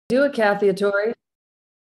Do it, Kathy Atori.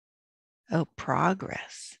 Oh,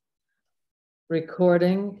 progress.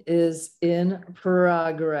 Recording is in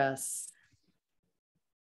progress.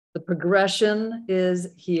 The progression is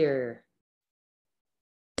here.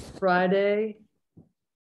 Friday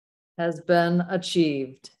has been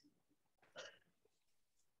achieved.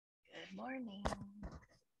 Good morning.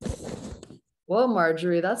 Whoa,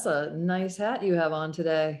 Marjorie, that's a nice hat you have on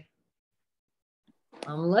today.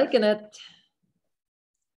 I'm liking it.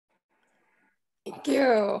 Thank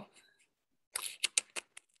you.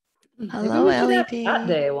 Hello, Maybe we should have LED. Hat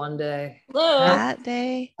day one day. Hello. Hat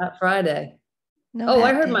day. Hat Friday. No. Oh, I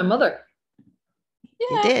hat heard day. my mother.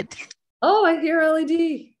 You did. Oh, I hear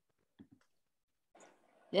LED.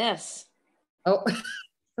 Yes. Oh.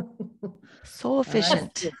 So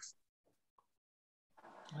efficient.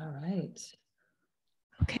 All right.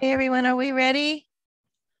 Okay, everyone, are we ready?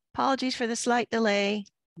 Apologies for the slight delay.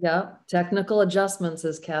 Yeah, technical adjustments,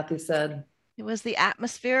 as Kathy said. It was the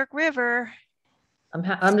atmospheric river.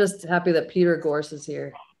 I'm just happy that Peter Gorse is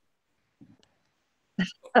here.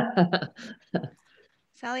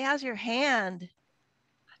 Sally, how's your hand?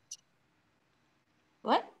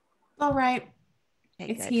 What? All right.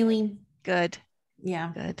 Okay, It's good. healing. Good.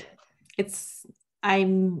 Yeah. Good.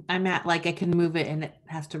 I'm at like I can move it and it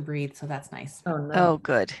has to breathe, so that's nice. Oh no. Oh,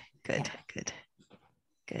 good. Good. Yeah. Good.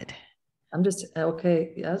 Good. I'm just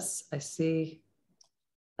okay. Yes, I see.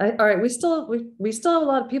 All right, we still have a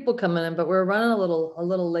lot of people coming in, but we're running a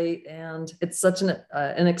little late, and it's such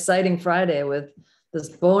an exciting Friday with this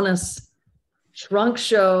bonus trunk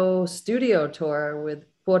show studio tour with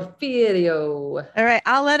Porfirio. All right,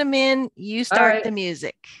 I'll let him in. You start right. the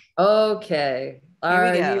music. Okay.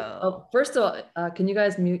 Here we go. Oh, first of all, can you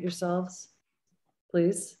guys mute yourselves,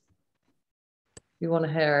 please? We want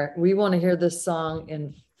to hear this song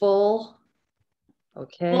in full.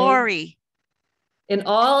 Okay. Glory. In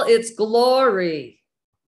all its glory.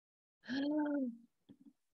 Well,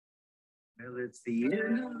 it's the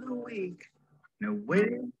end of the week. No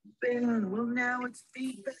way been. Well, now it's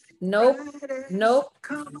feedback. Nope. Friday. Nope.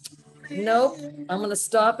 Come on Nope. in. I'm gonna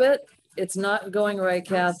stop it. It's not going right,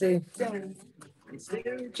 Kathy.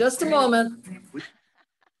 Just a moment.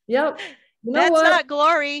 Yep. You know That's what? not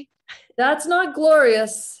glory. That's not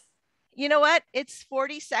glorious. You know what? It's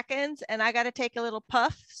 40 seconds and I got to take a little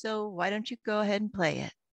puff. So why don't you go ahead and play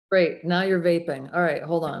it? Great. Now you're vaping. All right,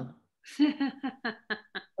 hold on.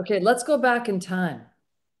 Okay, let's go back in time.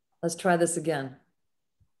 Let's try this again.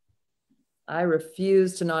 I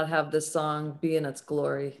refuse to not have this song be in its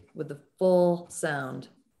glory with the full sound.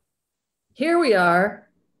 Here we are,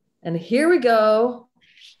 and here we go.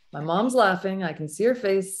 My mom's laughing. I can see her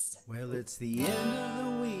face. Well, it's the end of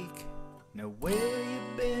the week. Now where you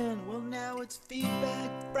been? Well, now it's Feedback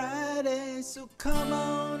Friday, so come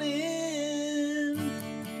on in.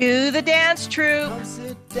 To the dance troupe. Come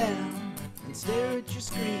sit down and stare at your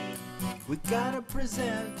screen. We got a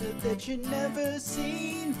presenter that you never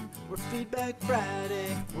seen. We're Feedback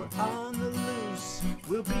Friday, we're on the loose.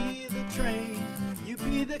 We'll be the train, you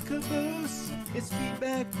be the caboose. It's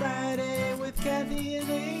Feedback Friday with Kathy and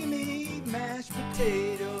Amy. Mashed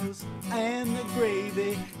potatoes and the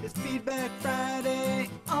gravy. It's Feedback Friday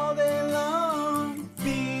all day long.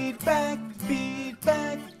 Feedback,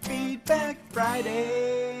 feedback, Feedback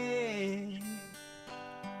Friday.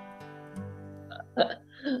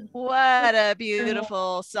 What a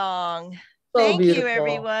beautiful song. So Thank beautiful. you,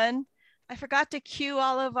 everyone. I forgot to cue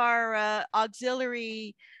all of our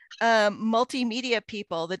auxiliary multimedia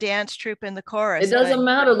people, the dance troupe and the chorus. It doesn't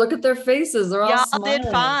matter. Look at their faces. They're all Y'all smiling.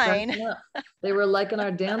 did fine. They were liking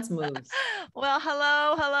our dance moves. Well,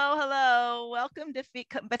 hello. Welcome to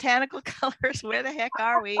Botanical Colors. Where the heck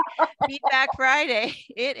are we? Feedback Friday.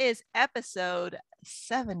 It is episode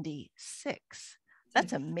 76.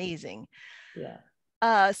 That's amazing. Yeah.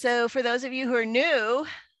 So for those of you who are new,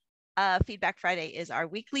 Feedback Friday is our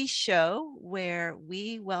weekly show where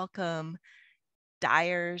we welcome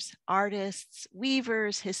dyers, artists,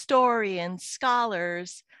 weavers, historians,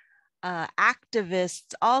 scholars,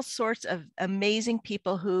 activists, all sorts of amazing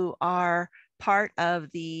people who are part of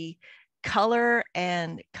the color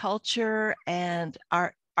and culture and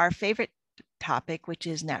our favorite topic, which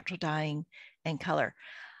is natural dyeing and color.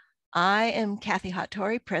 I am Kathy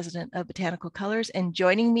Hattori, president of Botanical Colors, and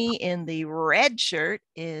joining me in the red shirt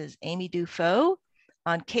is Amy Dufault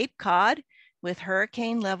on Cape Cod with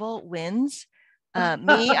hurricane level winds.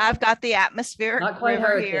 I've got the atmospheric Not quite river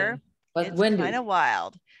hurricane, here. but it's windy. Kind of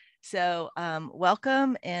wild. So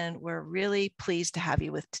welcome, and we're really pleased to have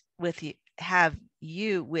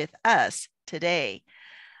you with us today.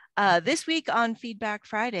 This week on Feedback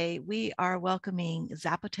Friday, we are welcoming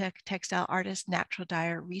Zapotec textile artist, natural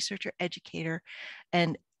dyer, researcher, educator,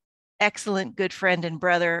 and excellent good friend and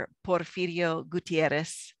brother, Porfirio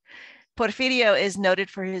Gutíerrez. Porfirio is noted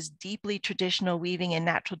for his deeply traditional weaving and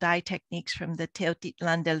natural dye techniques from the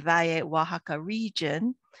Teotitlán del Valle, Oaxaca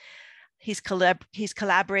region. He's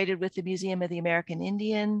collaborated with the Museum of the American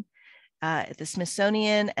Indian, at the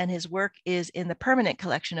Smithsonian, and his work is in the permanent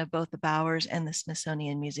collection of both the Bowers and the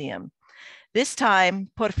Smithsonian Museum. This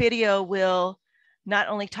time, Porfirio will not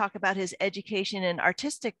only talk about his education and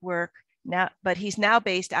artistic work, but he's now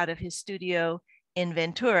based out of his studio in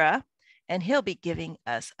Ventura, and he'll be giving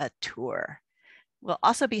us a tour. We'll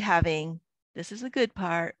also be having, this is a good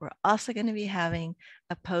part, we're also going to be having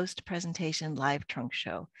a post-presentation live trunk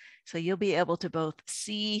show. So you'll be able to both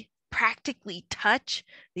see, practically touch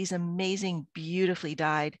these amazing, beautifully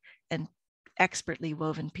dyed and expertly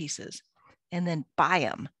woven pieces, and then buy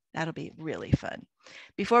them. That'll be really fun.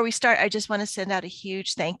 Before we start, I just want to send out a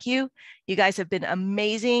huge thank you. You guys have been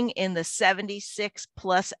amazing in the 76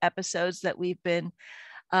 plus episodes that we've been,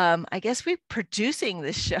 I guess we're producing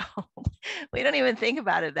this show. We don't even think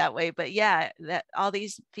about it that way, but yeah, that all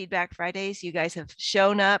these Feedback Fridays, you guys have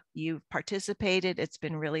shown up, you've participated. It's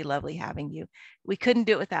been really lovely having you. We couldn't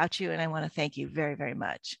do it without you, and I want to thank you very, very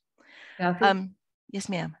much. Kathy? Yes,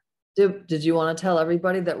 ma'am. Did you want to tell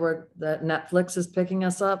everybody that that Netflix is picking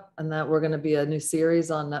us up and that we're going to be a new series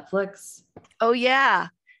on Netflix? Oh yeah,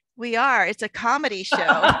 we are. It's a comedy show.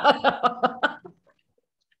 I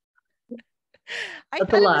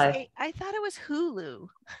thought it was Hulu.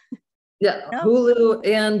 Yeah, No? Hulu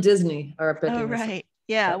and Disney are picking us up. Right.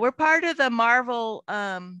 Yeah, we're part of the Marvel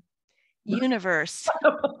universe.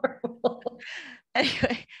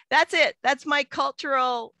 Anyway, that's it. That's my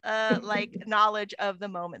cultural knowledge of the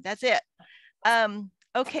moment. That's it.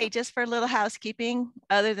 Okay, just for a little housekeeping,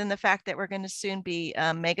 other than the fact that we're going to soon be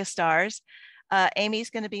mega stars,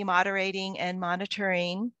 Amy's going to be moderating and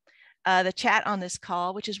monitoring the chat on this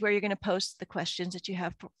call, which is where you're going to post the questions that you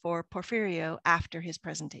have for Porfirio after his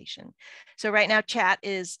presentation. So right now chat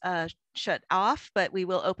is shut off, but we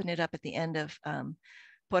will open it up at the end of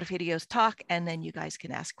Porfirio's talk, and then you guys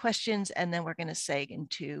can ask questions, and then we're going to seg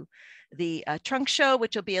into the trunk show,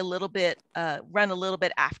 which will be a little bit, run a little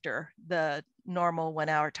bit after the normal 1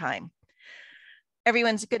 hour time.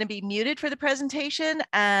 Everyone's going to be muted for the presentation,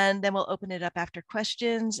 and then we'll open it up after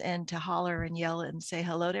questions and to holler and yell and say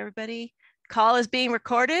hello to everybody. Call is being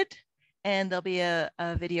recorded, and there'll be a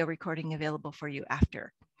video recording available for you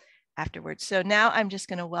afterwards. So now I'm just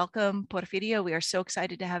going to welcome Porfirio. We are so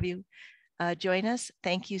excited to have you join us.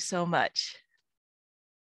 Thank you so much.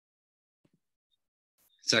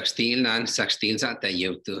 Muy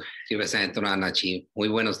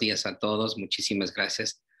buenos días a todos. Muchísimas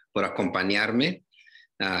gracias por acompañarme.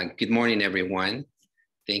 Good morning, everyone.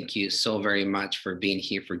 Thank you so very much for being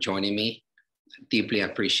here, for joining me. Deeply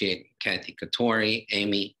appreciate Kathy Katori,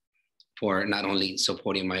 Amy, for not only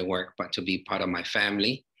supporting my work, but to be part of my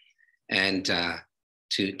family and to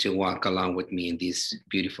walk along with me in this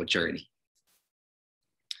beautiful journey.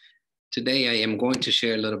 Today, I am going to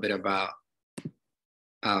share a little bit about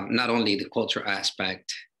not only the cultural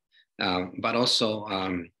aspect, but also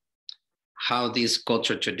how this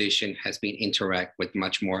cultural tradition has been interact with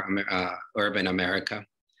much more urban America.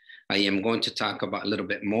 I am going to talk about a little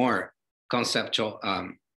bit more conceptual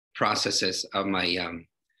processes of my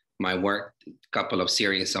work, a couple of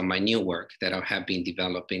series of my new work that I have been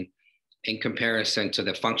developing in comparison to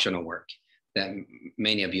the functional work that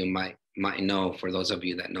many of you might know, for those of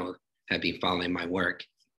you that know, have been following my work.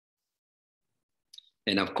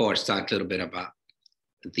 And of course, talk a little bit about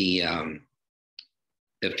the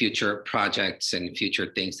future projects and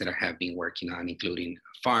future things that I have been working on, including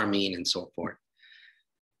farming and so forth.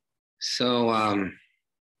 So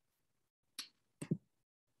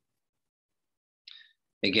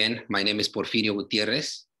again, my name is Porfirio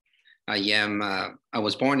Gutíerrez. I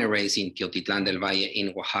was born and raised in Teotitlán del Valle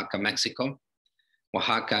in Oaxaca, Mexico.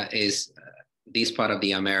 Oaxaca is this part of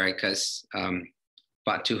the Americas,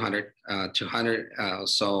 about 200 or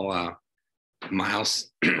so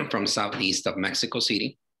miles from southeast of Mexico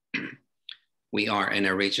City. We are in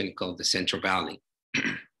a region called the Central Valley.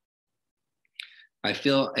 I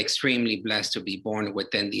feel extremely blessed to be born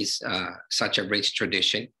within this such a rich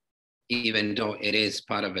tradition, even though it is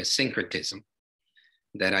part of a syncretism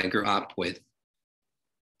that I grew up with,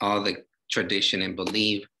 all the tradition and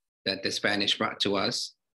belief that the Spanish brought to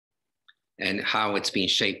us and how it's been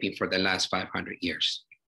shaping for the last 500 years.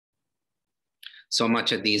 So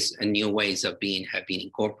much of these new ways of being have been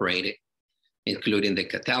incorporated, including the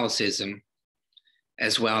Catholicism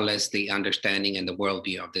as well as the understanding and the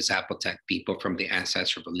worldview of the Zapotec people from the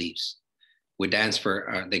ancestral beliefs. We dance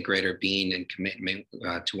for the greater being and commitment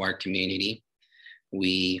to our community.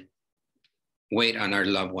 We wait on our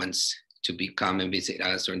loved ones to come and visit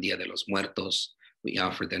us during Dia de los Muertos. We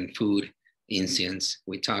offer them food, incense.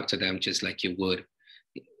 We talk to them just like you would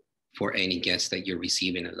for any guest that you're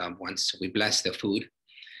receiving a loved one. So we bless the food.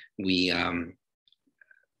 We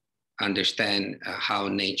understand how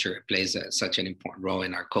nature plays such an important role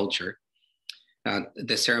in our culture.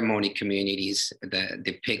 The ceremony communities that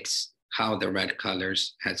depicts how the red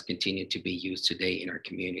colors has continued to be used today in our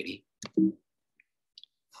community.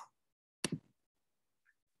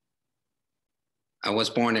 I was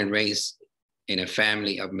born and raised in a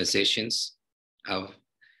family of musicians, of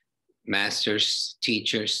masters,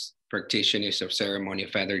 teachers, practitioners of ceremony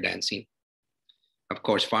of feather dancing, of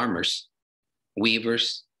course, farmers,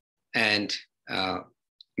 weavers, and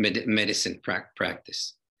medicine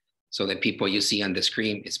practice. So the people you see on the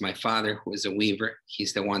screen is my father, who is a weaver.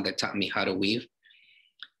 He's the one that taught me how to weave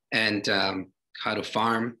and how to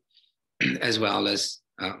farm, as well as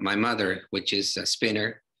my mother, which is a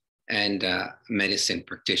spinner and medicine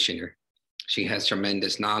practitioner. She has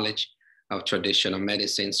tremendous knowledge of traditional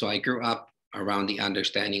medicine. So I grew up around the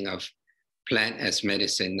understanding of plant as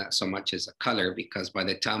medicine, not so much as a color, because by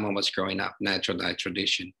the time I was growing up, natural dye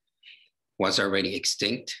tradition was already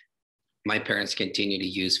extinct. My parents continued to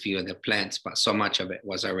use few of the plants, but so much of it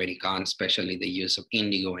was already gone, especially the use of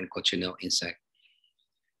indigo and cochineal insect.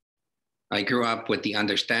 I grew up with the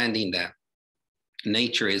understanding that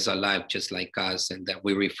nature is alive just like us, and that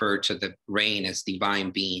we refer to the rain as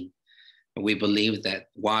divine being. We believe that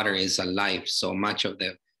water is alive. So much of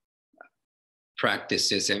the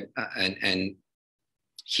practices and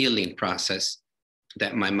healing process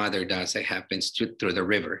that my mother does, it happens through the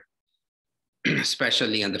river,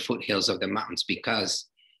 especially on the foothills of the mountains, because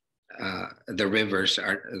the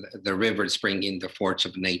rivers bring in the force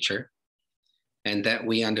of nature, and that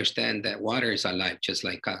we understand that water is alive just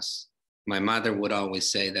like us. My mother would always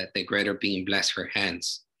say that the greater being bless her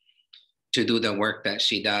hands to do the work that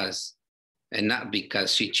she does, and not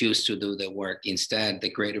because she chooses to do the work. Instead, the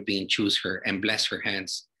greater being choose her and bless her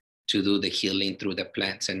hands to do the healing through the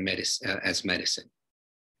plants and as medicine.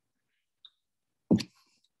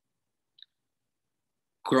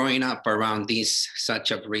 Growing up around this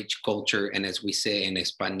such a rich culture, and as we say in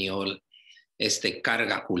Espanol, este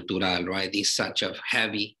carga cultural, right? This such a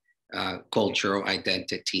heavy cultural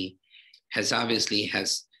identity is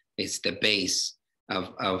the base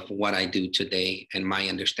of what I do today, and my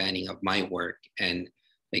understanding of my work. And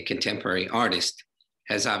a contemporary artist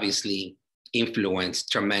has obviously influenced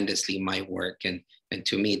tremendously my work. And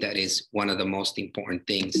to me, that is one of the most important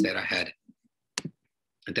things that I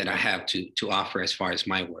have to offer as far as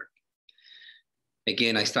my work.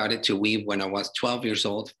 Again, I started to weave when I was 12 years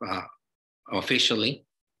old, officially.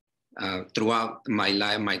 Throughout my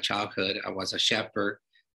life, my childhood, I was a shepherd,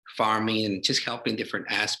 farming, and just helping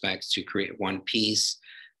different aspects to create one piece,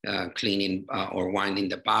 cleaning or winding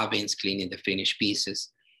the bobbins, cleaning the finished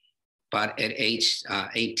pieces. But at age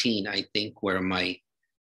 18, I think, where my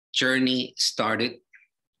journey started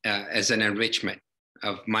as an enrichment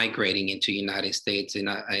of migrating into the United States,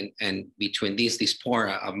 and between this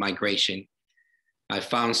diaspora of migration, I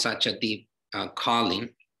found such a deep calling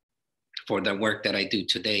for the work that I do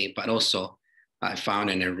today, but also I found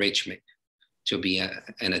an enrichment to be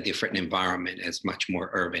in a different environment as much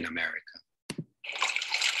more urban America.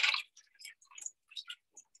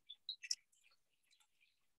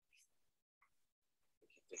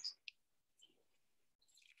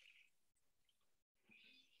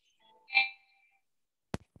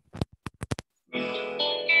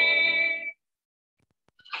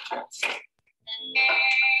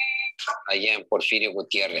 I am Porfirio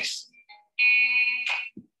Gutíerrez.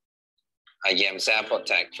 I am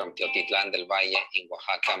Zapotec from Teotitlán del Valle in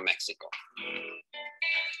Oaxaca, Mexico.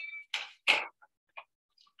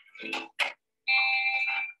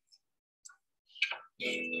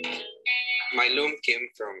 My loom came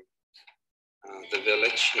from the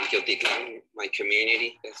village in Teotitlán, my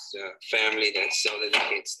community. That's a family that so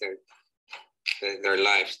dedicates their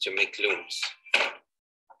lives to make looms.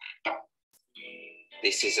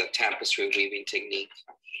 This is a tapestry weaving technique.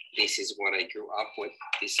 This is what I grew up with.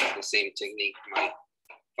 This is the same technique my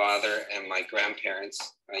father and my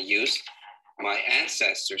grandparents used. My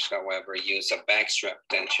ancestors, however, used a backstrap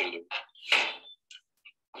tension loom.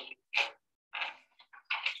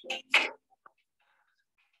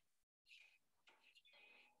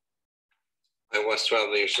 I was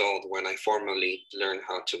 12 years old when I formally learned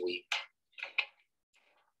how to weave.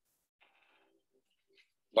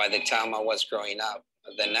 By the time I was growing up,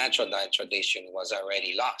 the natural dye tradition was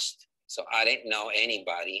already lost. So I didn't know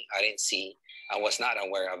anybody. I was not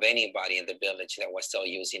aware of anybody in the village that was still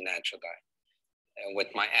using natural dye. And with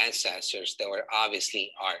my ancestors, there were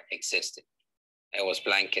obviously art existed. It was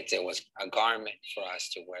blankets, it was a garment for us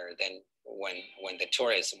to wear. Then when the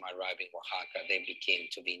tourism arrived in Oaxaca, they became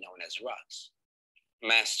to be known as rugs.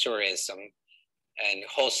 Mass tourism and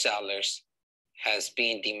wholesalers has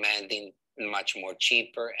been demanding much more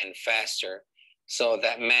cheaper and faster, so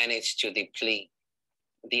that managed to deplete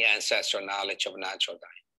the ancestral knowledge of natural dye.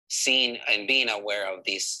 Seeing and being aware of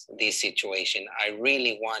this situation, I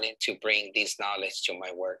really wanted to bring this knowledge to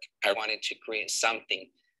my work. I wanted to create something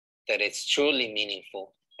that is truly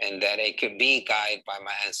meaningful and that it could be guided by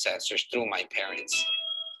my ancestors through my parents,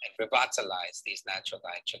 and revitalize this natural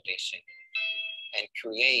dye tradition and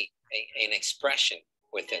create an expression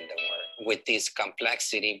within the work with this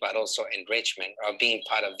complexity, but also enrichment of being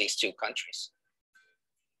part of these two countries.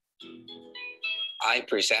 I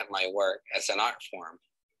present my work as an art form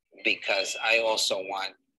because I also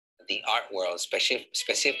want the art world,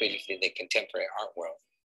 specifically the contemporary art world,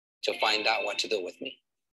 to find out what to do with me.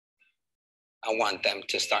 I want them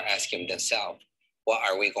to start asking themselves, what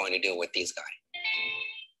are we going to do with this guy?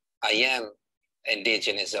 I am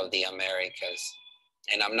indigenous of the Americas,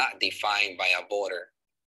 and I'm not defined by a border.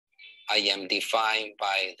 I am defined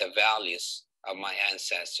by the values of my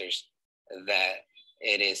ancestors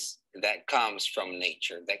that comes from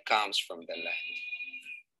nature, that comes from the land.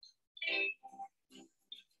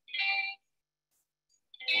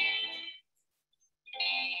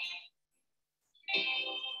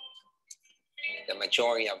 The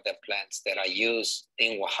majority of the plants that I use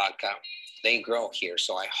in Oaxaca, they grow here,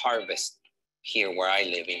 so I harvest here where I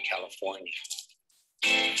live in California.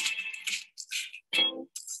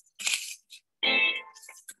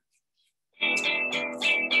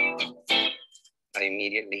 I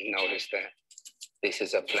immediately noticed that this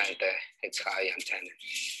is a plant that it's high on tannin,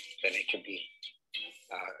 that it could be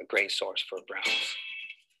a great source for browns.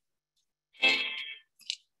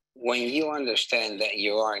 When you understand that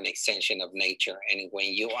you are an extension of nature, and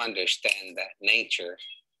when you understand that nature,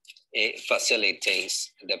 it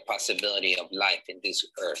facilitates the possibility of life in this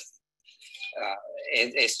earth,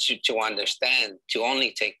 it's to understand to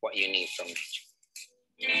only take what you need from nature.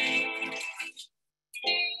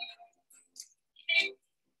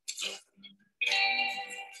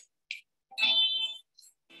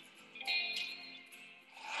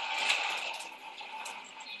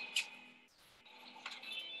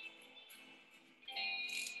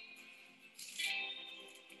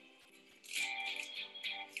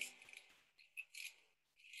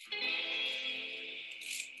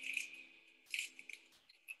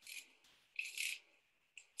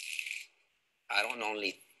 I don't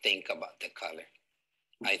only think about the color.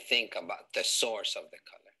 I think about the source of the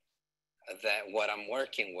color. That what I'm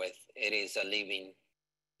working with, it is a living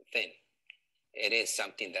thing. It is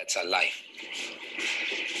something that's alive.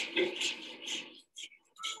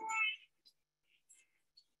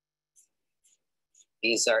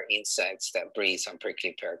 These are insects that breed on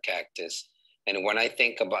prickly pear cactus. And when I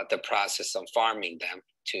think about the process of farming them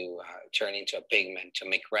to turn into a pigment to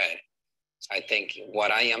make red, I think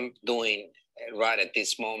what I am doing right at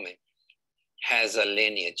this moment has a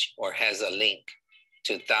lineage or has a link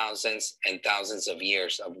to thousands and thousands of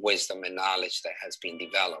years of wisdom and knowledge that has been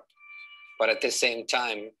developed. But at the same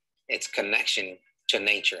time, it's connection to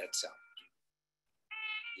nature itself.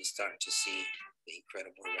 You start to see the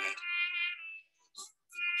incredible red.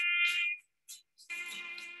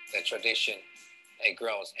 The tradition, it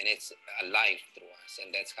grows and it's alive through us,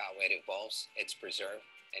 and that's how it evolves, it's preserved,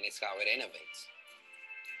 and it's how it innovates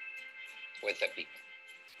with the people,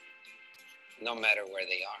 no matter where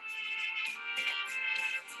they are.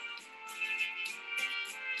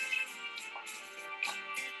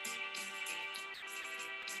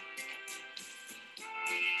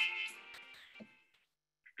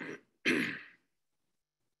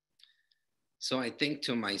 So I think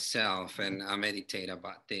to myself, and I meditate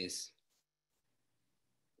about this,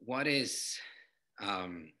 what is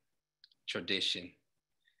tradition?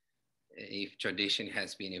 If tradition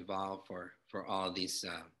has been evolved for all these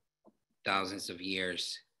thousands of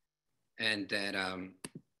years, and that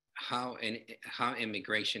how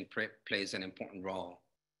immigration plays an important role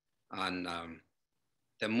on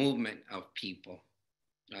the movement of people,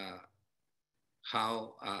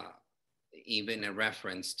 how even a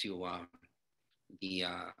reference to the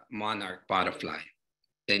monarch butterfly,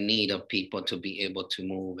 the need of people to be able to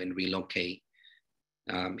move and relocate.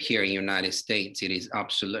 Here in the United States, it is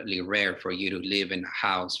absolutely rare for you to live in a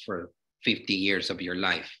house for 50 years of your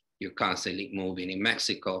life. You're constantly moving. In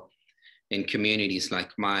Mexico, in communities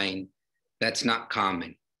like mine, that's not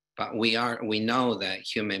common. But we know that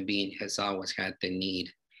human being has always had the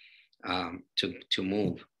need to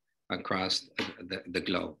move across the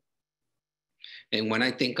globe. And when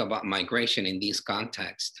I think about migration in this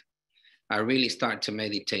context, I really start to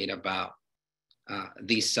meditate about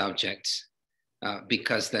these subjects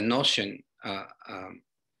because the notion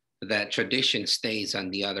that tradition stays on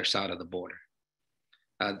the other side of the border.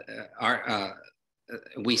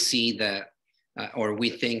 We see that, or we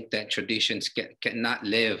think that traditions cannot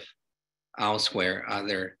live elsewhere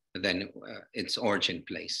other than its origin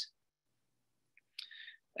place.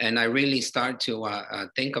 And I really start to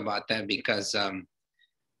think about that because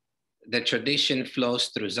the tradition flows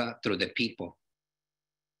through the people.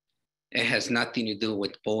 It has nothing to do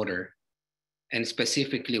with border. And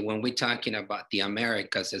specifically when we're talking about the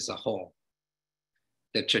Americas as a whole,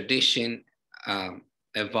 the tradition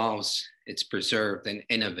evolves, it's preserved and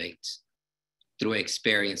innovates through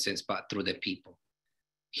experiences, but through the people.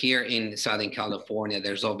 Here in Southern California,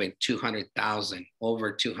 there's over 200,000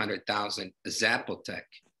 Zapotec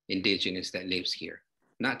indigenous that lives here.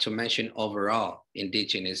 Not to mention overall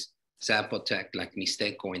indigenous Zapotec like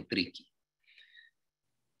Mixteco and Triqui.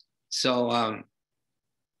 So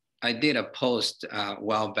I did a post a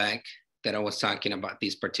while back that I was talking about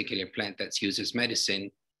this particular plant that's used as medicine,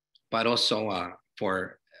 but also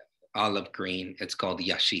for olive green, it's called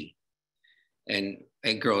yashi. And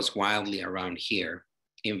it grows wildly around here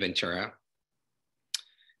in Ventura.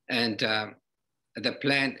 And the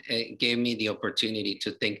plant gave me the opportunity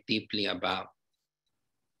to think deeply about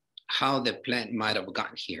how the plant might have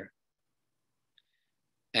gotten here.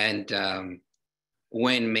 And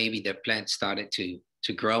when maybe the plant started to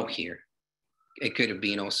grow here. It could have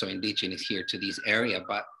been also indigenous here to this area,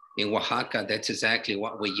 but in Oaxaca, that's exactly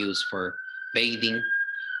what we use for bathing.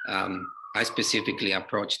 I specifically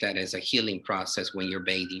approach that as a healing process when you're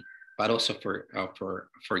bathing, but also for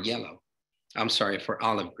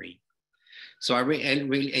olive green. So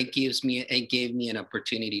it gave me an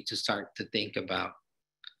opportunity to start to think about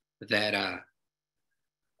that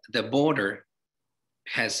the border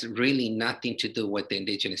has really nothing to do with the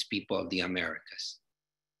indigenous people of the Americas.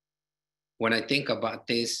 When I think about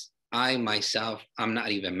this, I myself, I'm not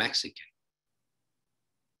even Mexican.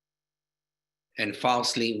 And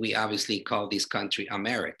falsely, we obviously call this country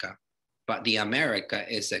America, but the America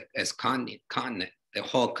is a continent, the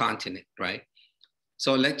whole continent, right?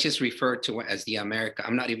 So let's just refer to it as the America.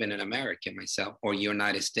 I'm not even an American myself, or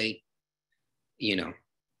United States, you know.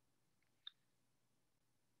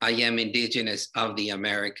 I am indigenous of the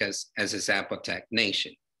Americas as a Zapotec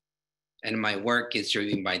nation. And my work is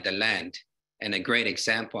driven by the land. And a great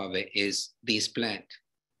example of it is this plant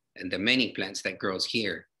and the many plants that grows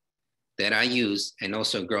here that I use and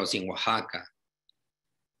also grows in Oaxaca.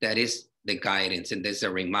 That is the guidance, and there's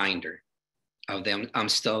a reminder of them. I'm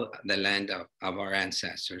still the land of our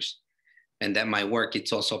ancestors, and that my work,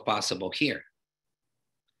 it's also possible here.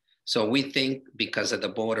 So we think, because of the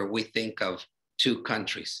border, we think of two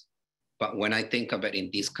countries. But when I think of it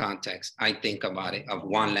in this context, I think about it of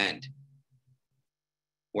one land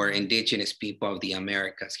where indigenous people of the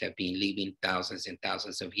Americas have been living thousands and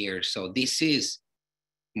thousands of years. So this is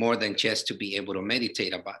more than just to be able to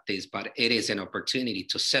meditate about this, but it is an opportunity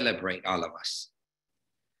to celebrate all of us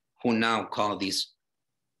who now call this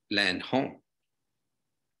land home.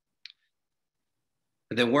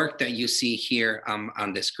 The work that you see here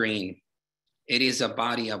on the screen, it is a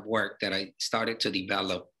body of work that I started to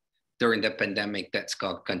develop during the pandemic that's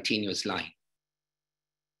called continuous line.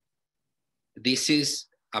 This is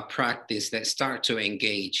a practice that starts to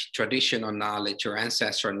engage traditional knowledge or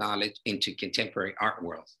ancestral knowledge into contemporary art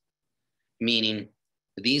world, meaning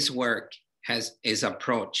this work is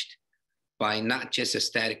approached by not just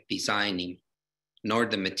aesthetic designing, nor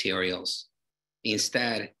the materials.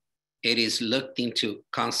 Instead, it is looked into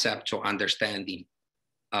conceptual understanding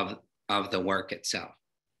of the work itself.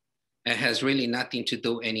 It has really nothing to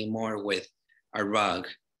do anymore with a rug,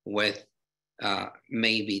 with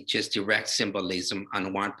maybe just direct symbolism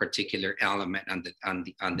on one particular element on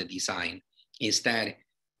the design. Instead,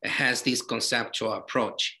 it has this conceptual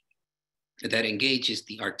approach that engages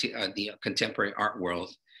the contemporary art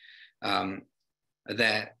world,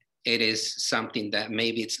 that it is something that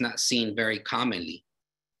maybe it's not seen very commonly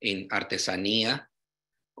in artesania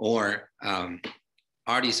or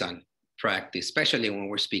artisan practice, especially when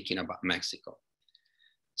we're speaking about Mexico.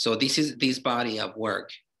 So this is this body of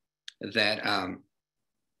work that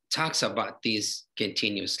talks about this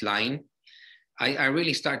continuous line. I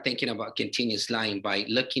really start thinking about continuous line by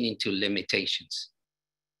looking into limitations.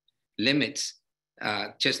 Limits,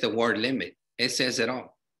 just the word limit, it says it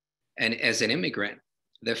all. And as an immigrant,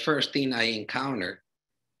 the first thing I encounter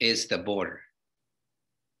is the border.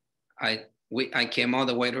 I came all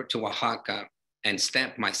the way to Oaxaca and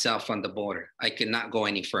stamped myself on the border. I could not go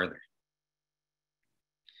any further.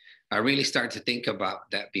 I really started to think about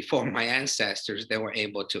that before my ancestors, they were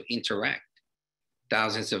able to interact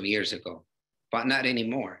thousands of years ago, but not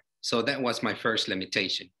anymore. So that was my first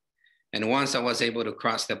limitation. And once I was able to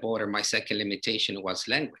cross the border, my second limitation was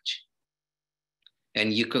language.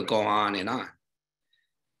 And you could go on and on.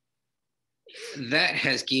 That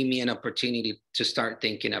has given me an opportunity to start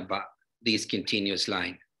thinking about these continuous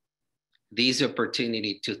lines. These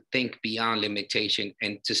opportunity to think beyond limitation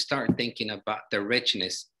and to start thinking about the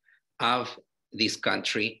richness of this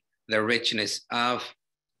country, the richness of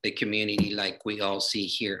the community like we all see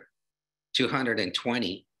here.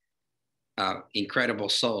 220 incredible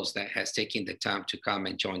souls that has taken the time to come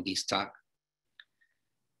and join this talk.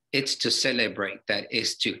 It's to celebrate that,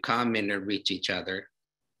 is to come and reach each other,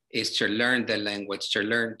 is to learn the language, to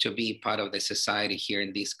learn to be part of the society here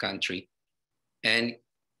in this country, and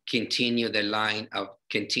continue the line of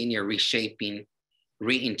continue reshaping,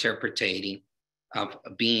 reinterpreting of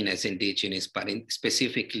being as Indigenous, but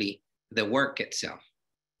specifically the work itself.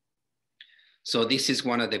 So this is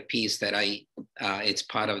one of the pieces that it's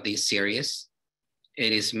part of this series.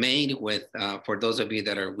 It is made with, for those of you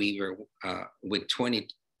that are weaver, with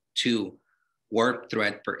 22 warp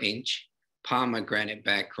thread per inch, pomegranate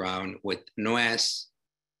background with nuez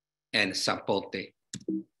and Zapotec.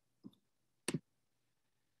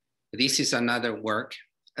 This is another work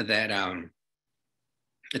that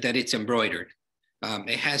it's embroidered.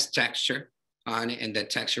 It has texture on it, and the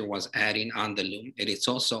texture was adding on the loom. It is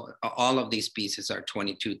also, all of these pieces are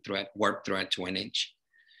 22 thread, warp thread to an inch,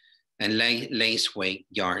 and lace weight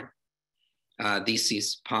yarn. This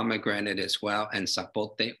is pomegranate as well, and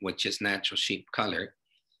Zapotec, which is natural sheep color.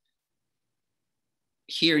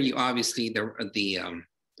 Here you obviously,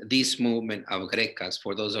 this movement of grecas,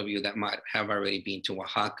 for those of you that might have already been to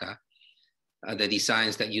Oaxaca, the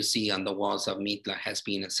designs that you see on the walls of Mitla has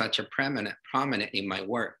been such a prominent in my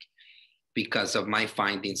work because of my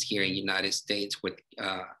findings here in the United States with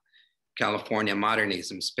California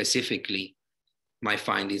modernism, specifically my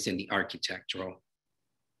findings in the architectural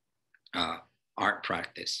art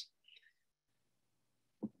practice.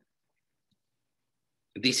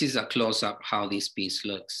 This is a close-up how this piece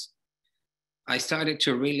looks. I started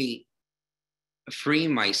to really free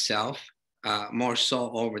myself more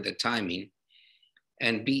so over the timing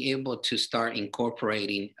and be able to start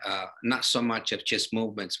incorporating not so much of just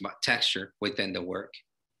movements, but texture within the work.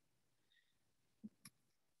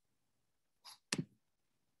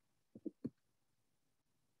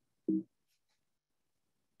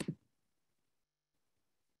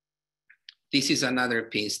 This is another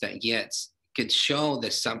piece that yes, could show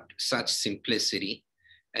the such simplicity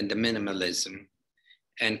and the minimalism,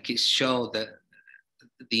 and could show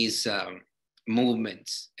these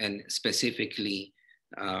movements, and specifically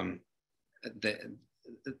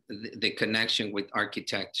the connection with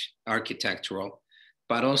architectural,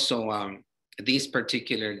 but also this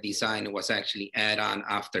particular design was actually add on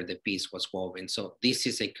after the piece was woven. So this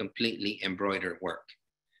is a completely embroidered work.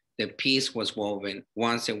 The piece was woven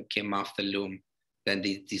once it came off the loom, then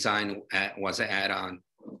the design was add on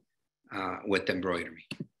with embroidery.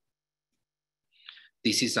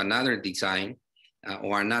 This is another design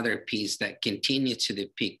or another piece that continues to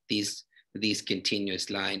depict these continuous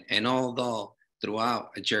line. And although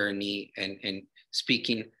throughout a journey and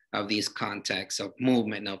speaking of these contexts of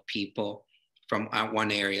movement of people from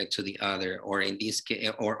one area to the other, or in this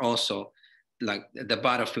case, or also like the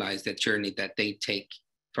butterflies, the journey that they take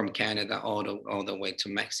from Canada all the way to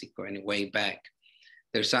Mexico and way back.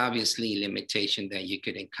 There's obviously limitation that you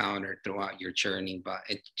could encounter throughout your journey, but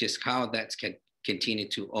it's just how that can continue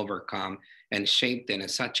to overcome and shaped in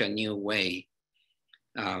such a new way.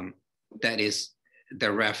 That is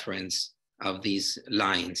the reference of these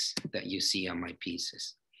lines that you see on my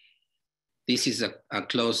pieces. This is a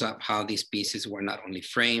close-up how these pieces were not only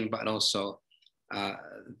framed, but also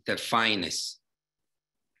the fineness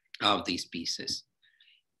of these pieces.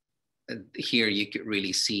 Here you could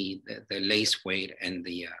really see the lace weight and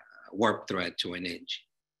the warp thread to an inch.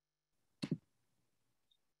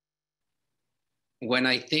 When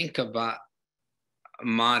I think about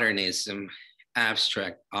modernism,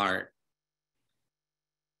 abstract art,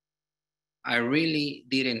 I really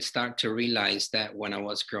didn't start to realize that when I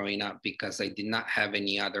was growing up, because I did not have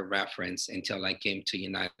any other reference until I came to the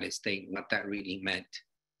United States, what that really meant.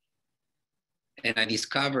 And I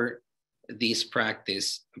discovered this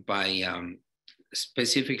practice by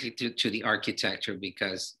specifically to the architecture,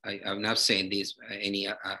 because I'm not saying this any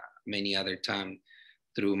many other times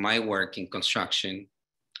through my work in construction,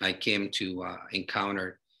 I came to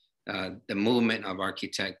encounter the movement of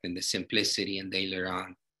architect and the simplicity, and later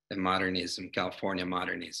on the modernism, California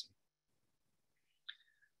modernism.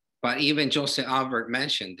 But even Joseph Albert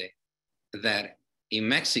mentioned it, that in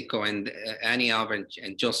Mexico, and Annie Albert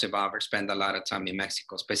and Joseph Albert spent a lot of time in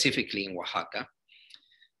Mexico, specifically in Oaxaca,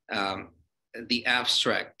 the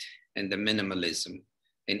abstract and the minimalism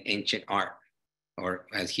in ancient art, or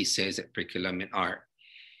as he says, pre-Columbian art,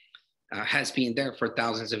 has been there for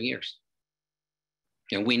thousands of years.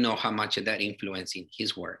 And we know how much of that influencing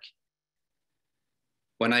his work.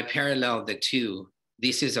 When I parallel the two,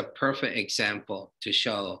 this is a perfect example to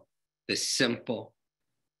show the simple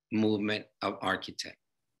movement of architect,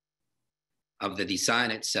 of the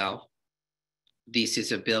design itself. This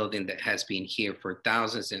is a building that has been here for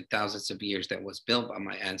thousands and thousands of years, that was built by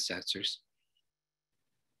my ancestors.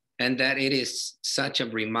 And that it is such a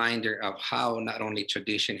reminder of how not only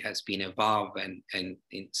tradition has been evolved and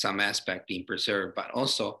in some aspect being preserved, but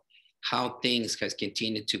also how things has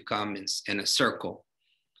continued to come in a circle.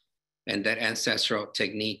 And that ancestral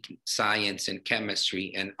technique, science and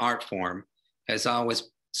chemistry and art form has always,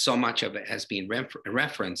 so much of it has been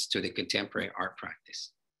referenced to the contemporary art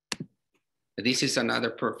practice. This is another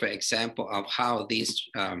perfect example of how these,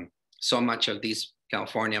 so much of these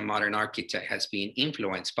California modern architect has been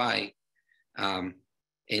influenced by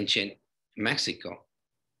ancient Mexico.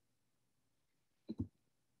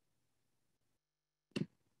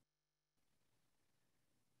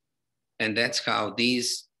 And that's how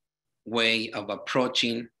this way of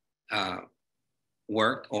approaching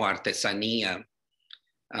work or artesanía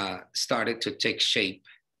started to take shape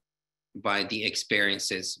by the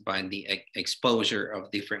experiences, by the exposure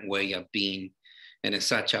of different way of being in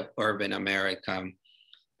such an urban America.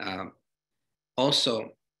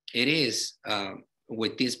 Also, it is,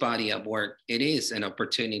 with this body of work, it is an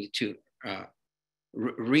opportunity to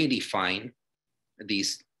redefine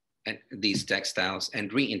these textiles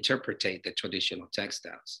and reinterpret the traditional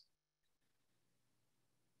textiles.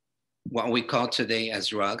 What we call today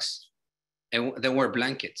as rugs, and they were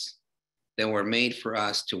blankets. They were made for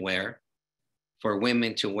us to wear, for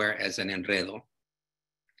women to wear as an enredo,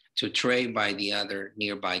 to trade by the other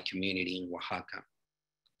nearby community in Oaxaca.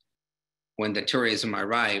 When the tourism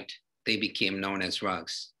arrived, they became known as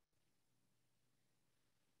rugs.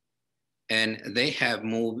 And they have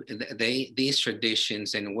moved, these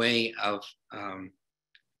traditions and way of,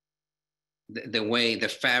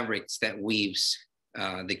 the fabrics that weaves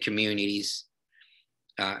the communities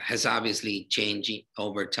has obviously changed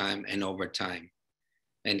over time and over time.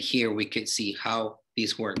 And here we could see how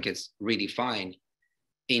this work is redefined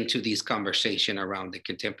into this conversation around the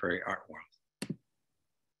contemporary art world.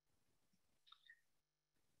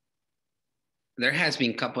 There has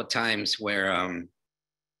been a couple of times where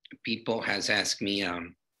people has asked me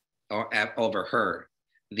or overheard,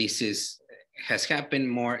 has happened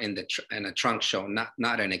more in a trunk show,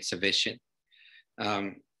 not an exhibition.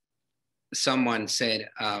 Someone said,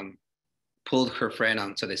 pulled her friend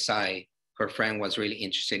onto the side. Her friend was really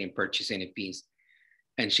interested in purchasing a piece.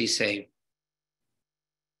 And she said,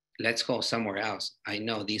 let's go somewhere else. I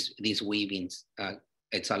know these weavings,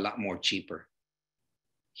 it's a lot more cheaper.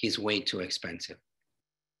 He's way too expensive.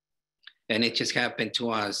 And it just happened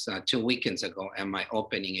to us 2 weekends ago at my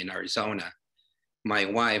opening in Arizona. My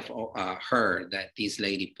wife heard that this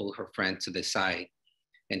lady pulled her friend to the side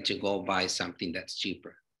and to go buy something that's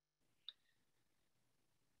cheaper.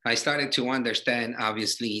 I started to understand,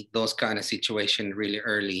 obviously, those kind of situations really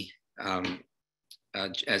early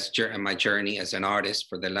as my journey as an artist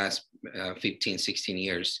for the last 15, 16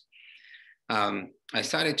 years. I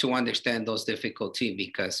started to understand those difficulties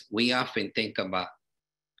because we often think about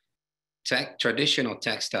traditional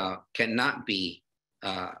textile cannot be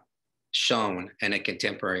shown in a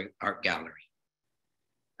contemporary art gallery.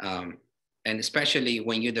 And especially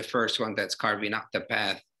when you're the first one that's carving out the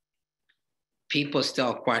path, people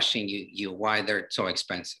still question you why they're so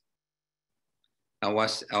expensive. I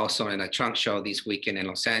was also in a trunk show this weekend in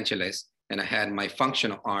Los Angeles, and I had my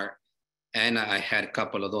functional art, and I had a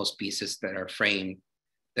couple of those pieces that are framed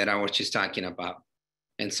that I was just talking about.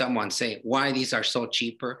 And someone say, why these are so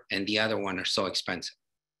cheaper and the other one are so expensive?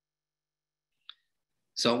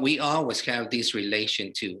 So we always have this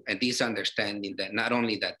relation to, and this understanding that not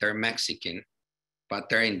only that they're Mexican, but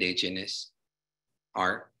they're indigenous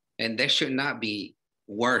art, and they should not be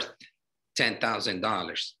worth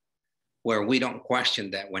 $10,000, where we don't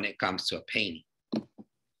question that when it comes to a painting.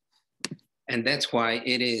 And that's why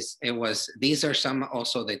these are some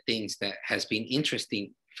also the things that has been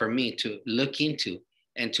interesting for me to look into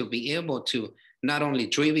and to be able to not only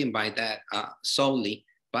driven by that solely,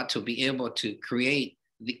 but to be able to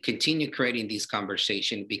continue creating this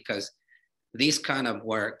conversation, because this kind of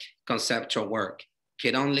work, conceptual work,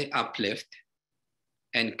 could only uplift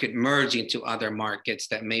and could merge into other markets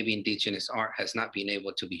that maybe indigenous art has not been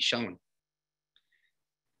able to be shown.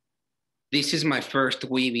 This is my first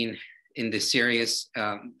weaving in the series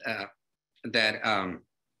that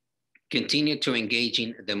continued to engage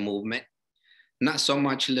in the movement, not so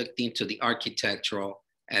much looked into the architectural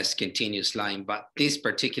as continuous line, but this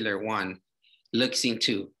particular one looks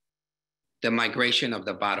into the migration of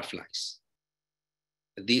the butterflies.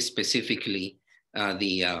 These specifically,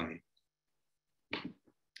 the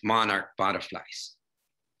monarch butterflies,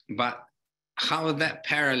 but how that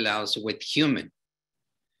parallels with human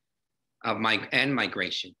and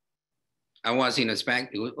migration. I was in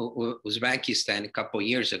Uzbekistan a couple of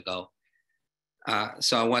years ago.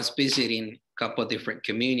 So I was visiting a couple of different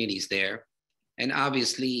communities there. And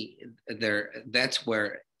obviously that's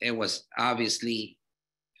where it was obviously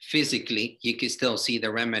physically, you could still see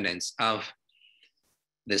the remnants of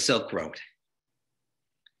the Silk Road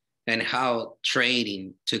and how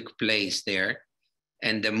trading took place there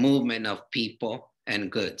and the movement of people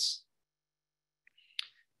and goods.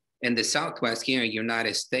 In the Southwest here in the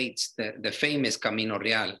United States, the famous Camino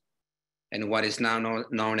Real and what is now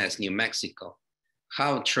known as New Mexico,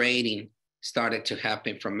 how trading started to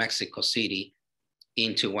happen from Mexico City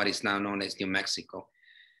into what is now known as New Mexico.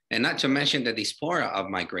 And not to mention the diaspora of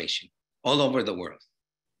migration all over the world.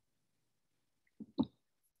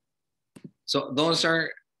 So those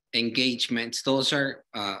are engagements, those are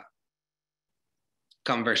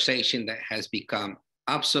conversation that has become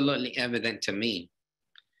absolutely evident to me,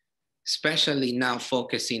 especially now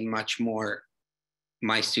focusing much more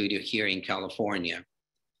my studio here in California,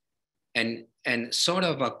 and sort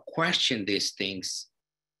of question these things,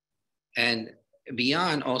 and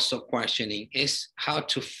beyond also questioning is how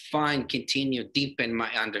to continue deepen my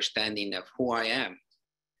understanding of who I am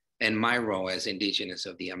and my role as Indigenous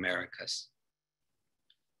of the Americas,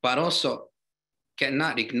 but also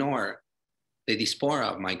cannot ignore the diaspora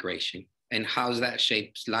of migration and how that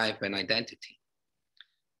shapes life and identity.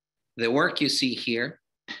 The work you see here,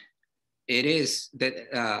 it is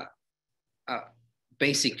that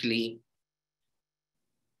basically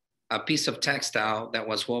a piece of textile that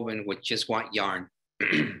was woven with just white yarn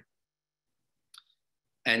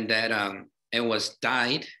and that it was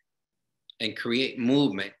dyed and create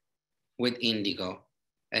movement with indigo.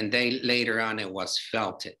 And later on it was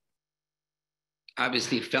felted.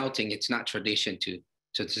 Obviously felting, it's not tradition to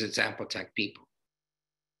the Zapotec people.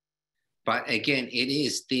 But again, it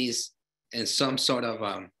is this and some sort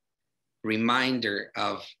of reminder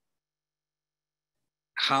of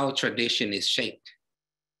how tradition is shaped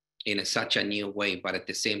in such a new way, but at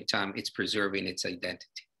the same time, it's preserving its identity.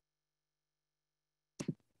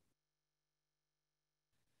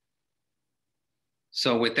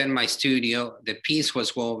 So within my studio, the piece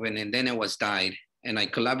was woven and then it was dyed, and I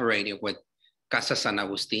collaborated with Casa San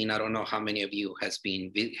Agustin. I don't know how many of you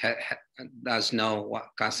does know what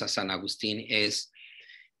Casa San Agustin is.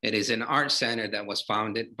 It is an art center that was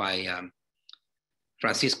founded by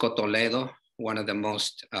Francisco Toledo, one of the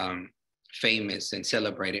most famous and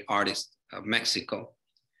celebrated artists of Mexico,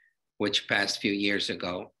 which passed a few years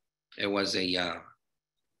ago. It was a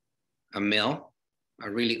mill, a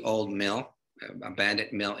really old mill,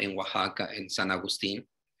 abandoned mill in Oaxaca in San Agustin.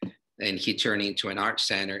 And he turned into an art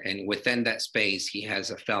center. And within that space, he has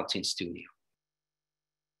a felting studio.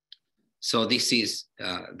 So this is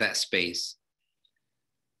that space.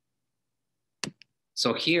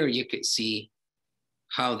 So here you could see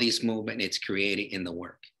how this movement is created in the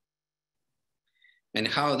work. And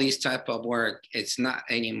how this type of work, it's not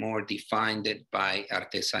anymore defined by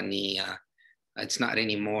artesania. It's not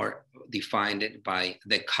anymore defined by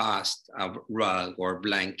the cost of rug or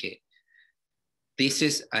blanket. This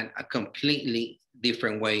is a completely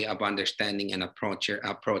different way of understanding and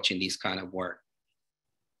approaching this kind of work.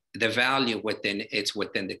 The value within it's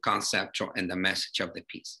within the conceptual and the message of the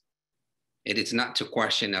piece. It is not to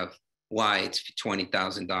question of why it's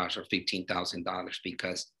 $20,000 or $15,000,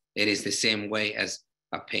 because it is the same way as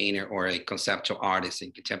a painter or a conceptual artist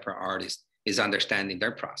and contemporary artist is understanding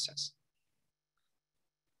their process.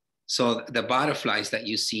 So the butterflies that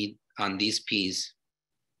you see on this piece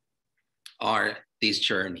are this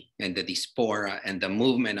journey and the diaspora and the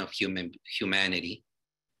movement of humanity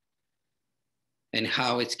and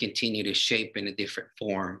how it's continued to shape in a different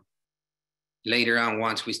form. Later on,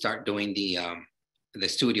 once we start doing the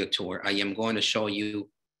studio tour, I am going to show you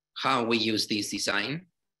how we use this design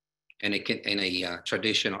in a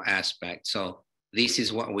traditional aspect. So this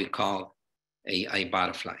is what we call a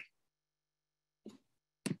butterfly.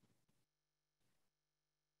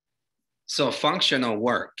 So functional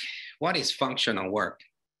work. What is functional work?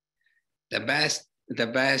 The best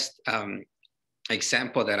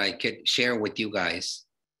example that I could share with you guys,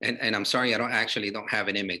 and I'm sorry, I don't have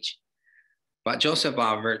an image, but Joseph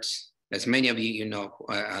Alberts, as many of you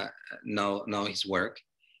know his work.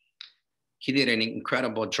 He did an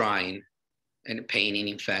incredible drawing and painting,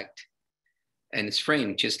 in fact, and it's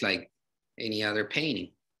framed just like any other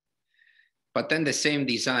painting. But then the same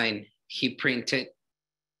design he printed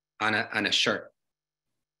on a shirt.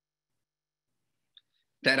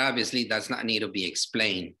 That obviously does not need to be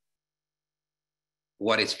explained.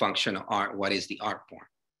 What is functional art? What is the art form?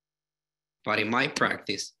 But in my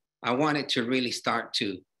practice, I wanted to really start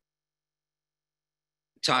to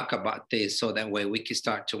talk about this so that way we can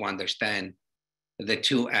start to understand the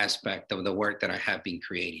two aspects of the work that I have been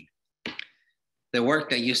creating. The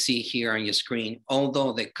work that you see here on your screen,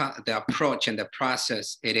 although the approach and the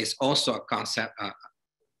process, it is also a concept,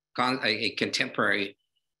 a contemporary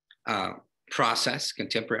process,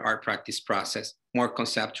 contemporary art practice process, more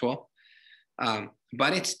conceptual,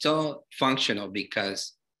 but it's still functional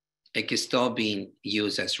because it can still be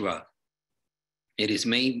used as rug. It is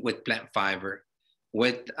made with plant fiber,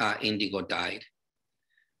 with indigo dyed,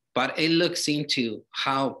 but it looks into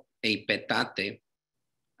how a petate,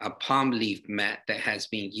 a palm leaf mat that has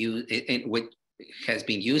been used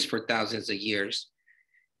for thousands of years.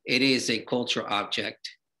 It is a cultural object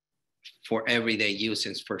for everyday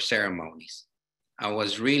uses, for ceremonies. I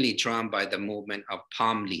was really drawn by the movement of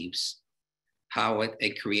palm leaves, how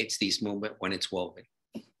it creates this movement when it's woven.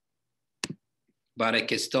 But it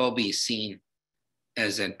can still be seen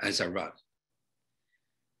as a rug.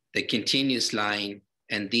 The continuous line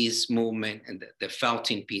and this movement and the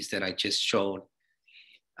felting piece that I just showed,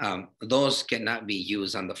 those cannot be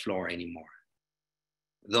used on the floor anymore.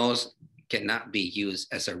 Those cannot be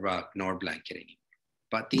used as a rug nor blanket anymore.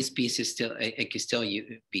 But these pieces it can still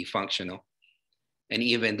be functional. And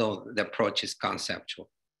even though the approach is conceptual.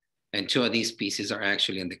 And two of these pieces are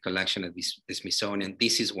actually in the collection of the Smithsonian.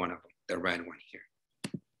 This is one of them, the red one here.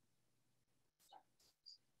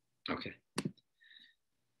 Okay.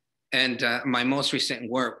 And my most recent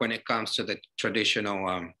work when it comes to the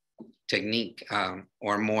traditional technique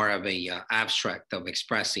or more of a abstract of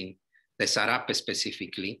expressing the sarape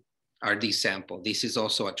specifically are these samples. This is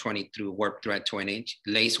also a 22 warp thread 20-inch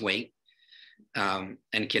lace weight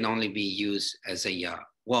and can only be used as a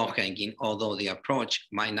wall hanging, although the approach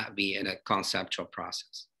might not be in a conceptual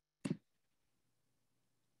process.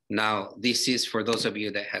 Now, this is for those of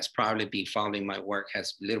you that has probably been following my work,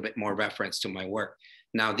 has a little bit more reference to my work.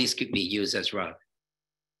 Now, this could be used as rug,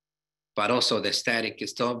 but also the static can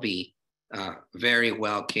still be very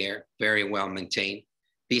well cared, very well maintained.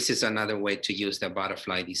 This is another way to use the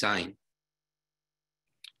butterfly design.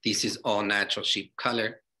 This is all natural sheep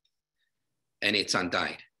color and it's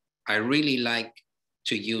undyed. I really like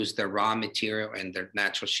to use the raw material and the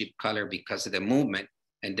natural sheep color because of the movement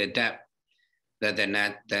and the depth that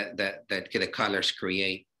the colors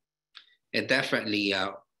create. It definitely,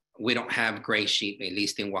 we don't have gray sheep, at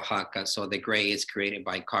least in Oaxaca. So the gray is created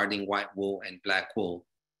by carding white wool and black wool.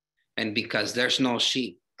 And because there's no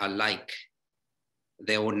sheep alike,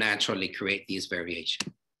 they will naturally create these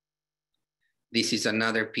variations. This is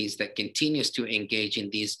another piece that continues to engage in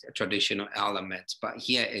these traditional elements, but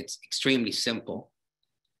here it's extremely simple,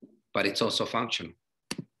 but it's also functional.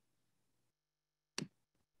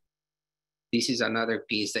 This is another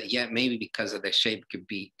piece that, yeah, maybe because of the shape could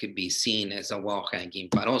be seen as a wall hanging,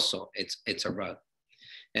 but also it's a rug.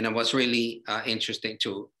 And it was really interesting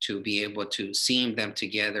to be able to seam them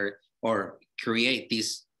together or create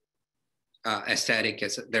these aesthetic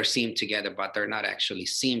as they're seamed together, but they're not actually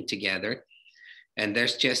seamed together. And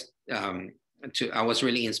there's just, I was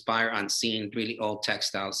really inspired on seeing really old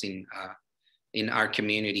textiles in our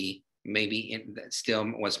community, maybe that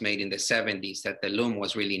still was made in the 70s, that the loom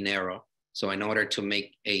was really narrow. So in order to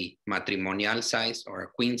make a matrimonial size or a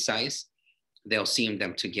queen size, they'll seam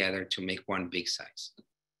them together to make one big size.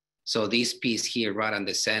 So this piece here right on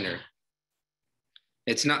the center,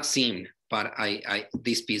 it's not seamed, but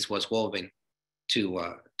this piece was woven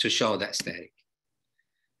to show that aesthetic.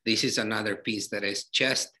 This is another piece that is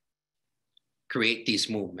just create this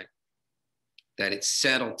movement, that it's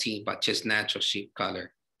subtlety, but just natural sheep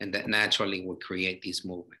color, and that naturally will create this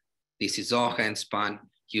movement. This is all hand spun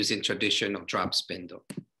using traditional drop spindle.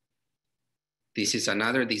 This is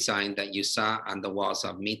another design that you saw on the walls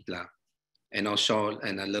of Mitla, and I'll show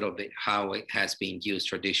in a little bit how it has been used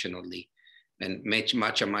traditionally. And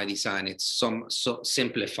much of my design, it's so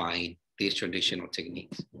simplifying these traditional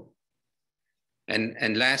techniques.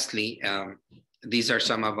 And lastly, these are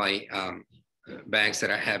some of my bags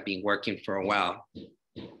that I have been working for a while.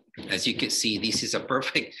 As you can see, this is a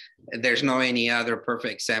perfect, there's no any other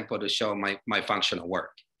perfect example to show my functional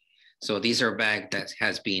work. So these are bags that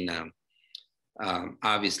has been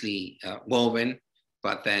obviously woven,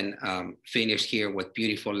 but then finished here with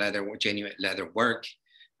beautiful leather, genuine leather work,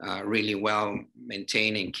 really well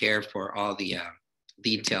maintained and cared for all the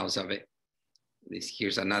details of it.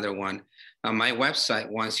 Here's another one. On my website,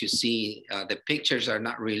 once you see the pictures are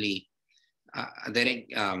not really, they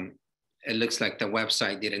didn't, it looks like the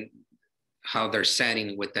website didn't, how they're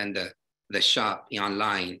setting within the shop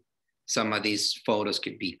online. Some of these photos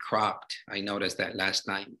could be cropped. I noticed that last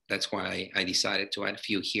night. That's why I decided to add a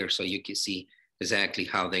few here so you can see exactly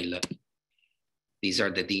how they look. These are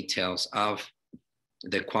the details of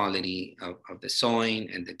the quality of the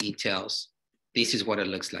sewing and the details. This is what it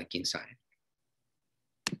looks like inside.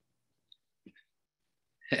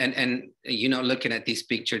 And you know, looking at this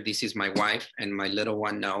picture, this is my wife and my little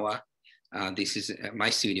one, Noah. This is my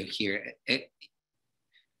studio here. It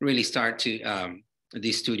really started to,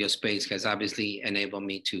 this studio space has obviously enabled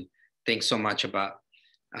me to think so much about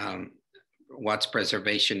what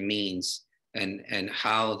preservation means and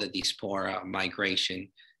how the diaspora migration,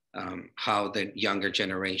 how the younger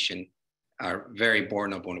generation are very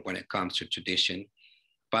vulnerable when it comes to tradition.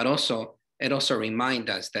 But also, it also reminds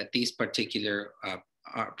us that these particular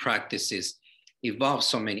practices involve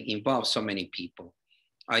so many people.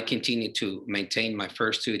 I continue to maintain my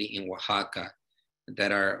first studio in Oaxaca.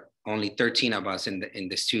 That are only 13 of us in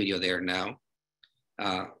the studio there now.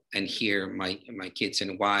 And here my kids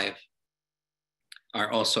and wife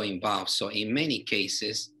are also involved. So in many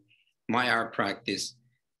cases, my art practice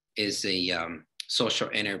is a social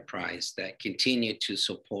enterprise that continue to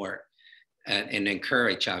support and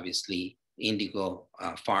encourage, obviously, indigo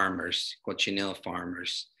farmers, cochineal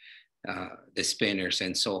farmers, the spinners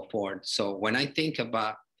and so forth. So when I think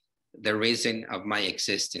about the reason of my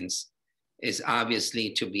existence is obviously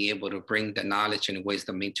to be able to bring the knowledge and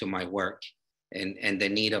wisdom into my work and the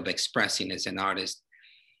need of expressing as an artist,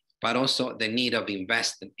 but also the need of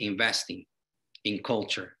investing in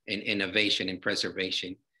culture, in innovation and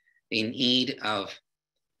preservation, in need of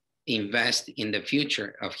invest in the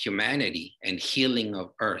future of humanity and healing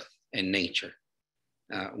of earth and nature.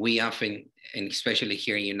 We often, and especially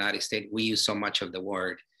here in the United States, we use so much of the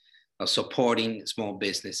word of supporting small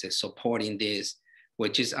businesses, supporting this,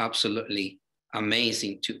 which is absolutely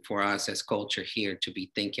amazing for us as culture here to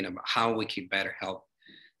be thinking about how we could better help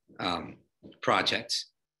projects.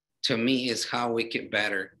 To me, is how we could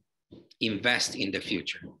better invest in the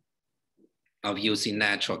future of using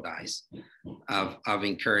natural dyes, of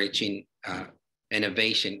encouraging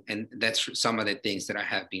innovation. And that's some of the things that I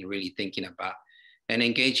have been really thinking about. And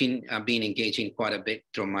been engaging quite a bit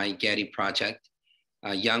through my Getty project,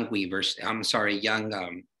 young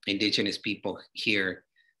indigenous people here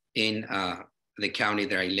in the county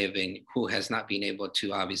that I live in, who has not been able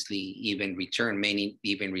to obviously even return, many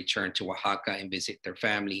even return to Oaxaca and visit their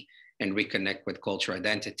family and reconnect with cultural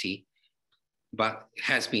identity. But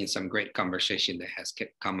has been some great conversation that has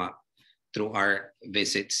come up through our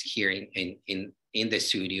visits here in the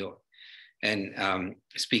studio. And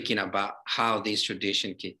speaking about how this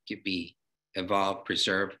tradition could be evolved,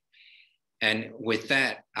 preserved. And with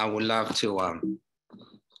that, I would love to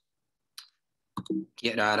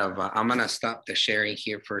get out of, I'm gonna stop the sharing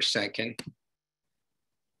here for a second.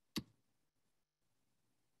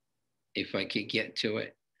 If I could get to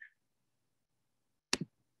it.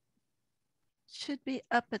 Should be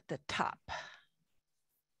up at the top.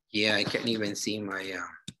 Yeah, I can't even see my,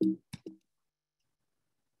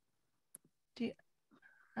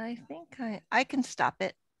 I think I can stop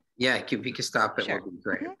it. yeah, if you could stop it, Sure. would be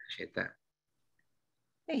great. Appreciate that.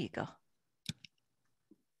 There you go.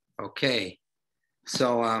 Okay,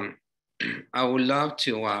 so I would love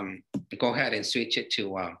to go ahead and switch it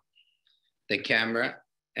to the camera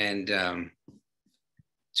and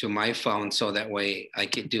to my phone, so that way I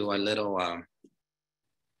could do a little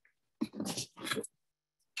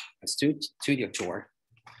studio tour.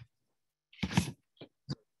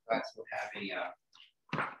 That's what having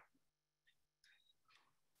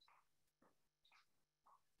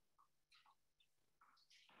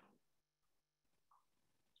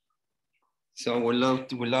so we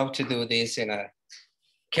love to do this in a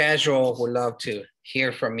casual. We'd love to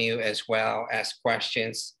hear from you as well, ask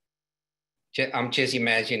questions. I'm just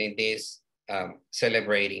imagining this,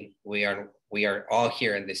 celebrating. We are all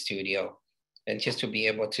here in the studio, and just to be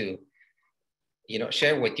able to,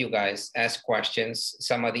 share with you guys, ask questions.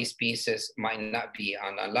 Some of these pieces might not be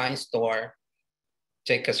on an online store.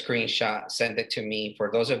 take a screenshot, send it to me. For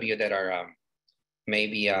those of you that are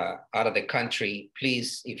maybe out of the country,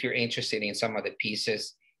 please, if you're interested in some of the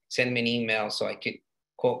pieces, send me an email so I could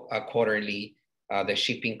quote quarterly the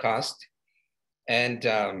shipping cost. And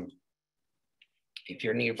if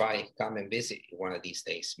you're nearby, come and visit one of these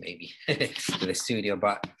days, maybe to the studio.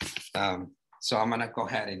 But so I'm gonna go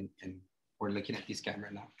ahead and we're looking at this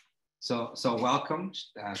camera now. So welcome,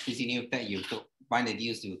 you to find the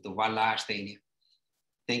views to Walash.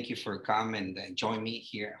 Thank you for coming and join me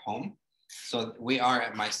here at home. So we are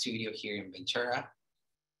at my studio here in Ventura.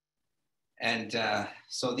 And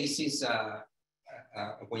so this is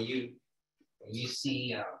when you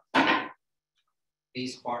see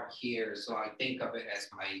this part here, so I think of it as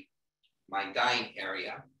my dyeing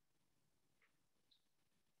area.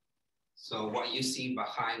 So what you see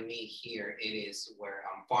behind me here, it is where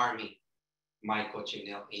I'm farming my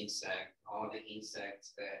cochineal insect, all the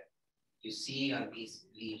insects that you see on these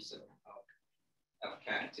leaves of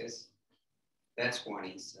cactus. That's one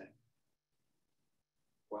insect.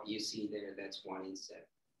 What you see there, that's one insect.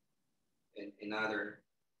 And in other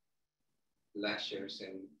lectures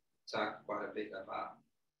and talk quite a bit about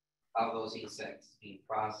how those insects being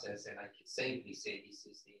processed, and I can safely say this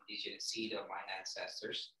is the indigenous seed of my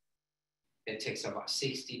ancestors. It takes about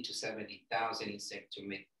 60 to 70,000 insects to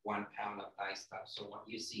make 1 pound of dye stuff. So what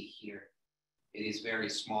you see here, it is very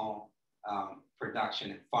small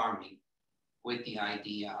production and farming with the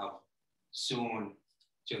idea of soon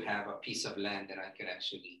to have a piece of land that I could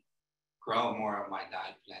actually grow more of my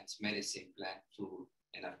dye plants, medicine plant, food,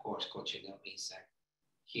 and of course, cochineal insect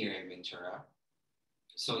here in Ventura.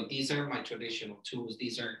 So these are my traditional tools.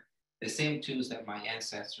 These are the same tools that my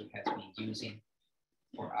ancestors has been using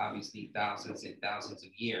for obviously thousands and thousands of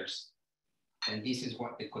years. And this is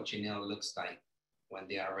what the cochineal looks like when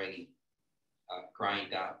they are already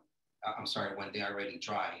grind up. When they are already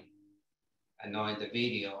dried. I know in the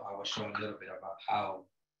video, I was showing a little bit about how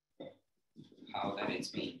that it's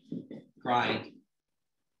being grind.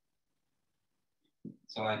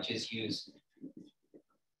 So I just use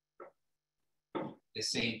the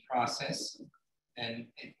same process. And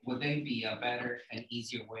would there be a better and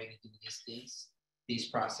easier way to do these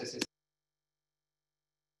processes?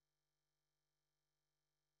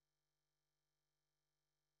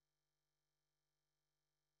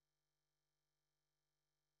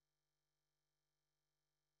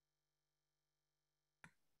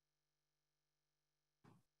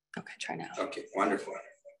 Okay, try now. Okay, wonderful.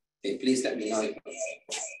 Okay, please let me know.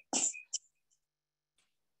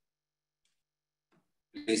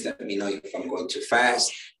 Please let me know if I'm going too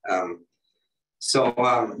fast.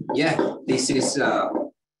 Yeah, this is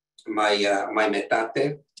my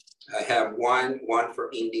metate. I have one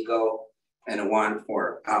for indigo and one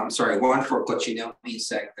for one for cochineal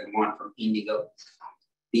insect and one for indigo.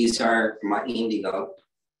 These are my indigo.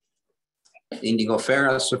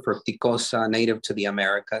 Indigofera superpticosa, native to the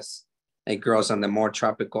Americas. It grows on the more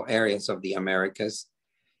tropical areas of the Americas.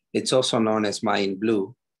 It's also known as Mayan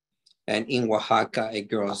blue. And in Oaxaca, it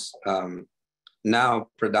grows now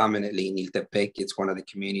predominantly in Iltepec. It's one of the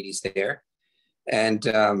communities there. And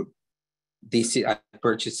I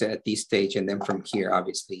purchased it at this stage. And then from here,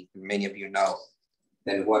 obviously, many of you know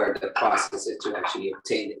then what are the processes to actually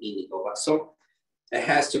obtain the indigo. So it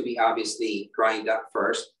has to be obviously grind up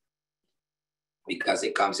first, because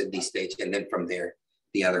it comes at this stage, and then from there,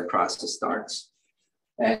 the other process starts.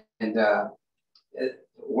 And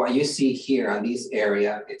what you see here on this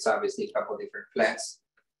area, it's obviously a couple of different plants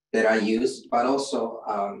that I use, but also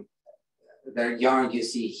the yarn you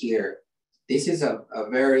see here. This is a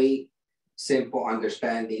very simple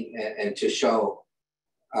understanding and to show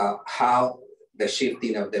how the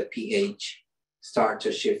shifting of the pH start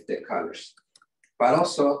to shift the colors. But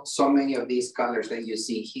also so many of these colors that you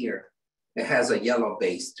see here, it has a yellow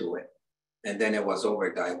base to it. And then it was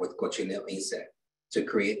over dyed with cochineal insect to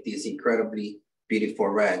create this incredibly beautiful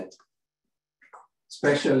red,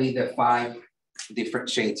 especially the 5 different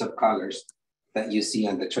shades of colors that you see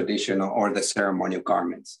on the traditional or the ceremonial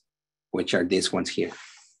garments, which are these ones here.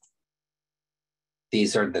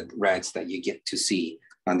 These are the reds that you get to see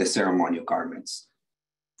on the ceremonial garments.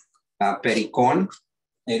 Pericon,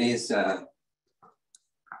 it is,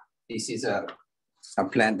 this is a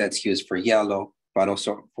plant that's used for yellow, but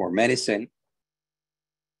also for medicine.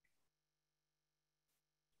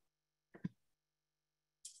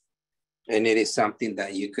 And it is something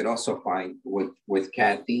that you could also find with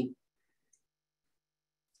Kathy.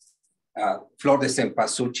 Flor de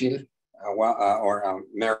cempasúchil, or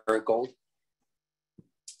marigold.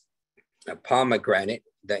 A pomegranate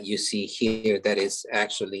that you see here, that is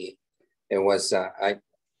actually, it was,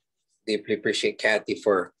 deeply appreciate Kathy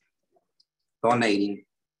for donating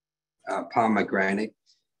pomegranate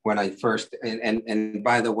when I first, and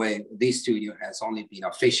by the way, this studio has only been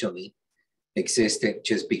officially existed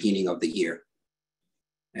just beginning of the year,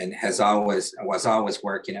 and was always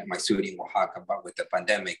working at my studio in Oaxaca, but with the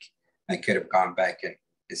pandemic, I could have gone back and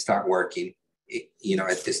start working, you know,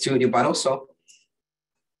 at the studio, but also,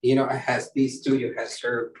 you know, this studio has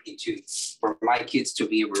served for my kids to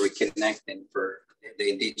be able to reconnect, and for the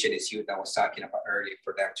indigenous youth I was talking about earlier,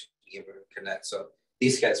 for them to be able to connect. So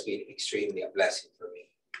this has been extremely a blessing for me.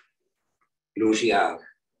 Lujiag.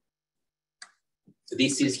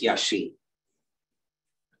 This is Yashi.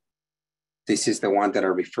 This is the one that I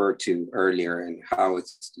referred to earlier, and how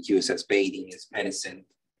it's used as bathing, as medicine.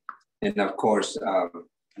 And of course,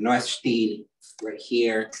 nuez tea right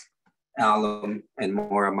here, alum, and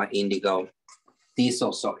more of my indigo. These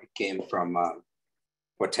also came from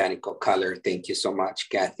Botanical Color. Thank you so much,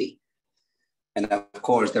 Kathy. And of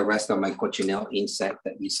course, the rest of my cochineal insect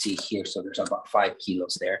that you see here. So there's about 5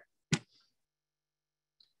 kilos there.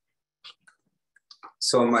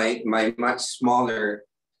 So my much smaller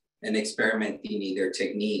and experimenting either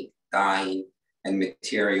technique, dyeing, and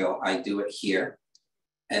material, I do it here.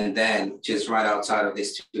 And then just right outside of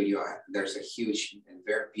this studio, there's a huge and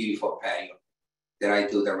very beautiful patio that I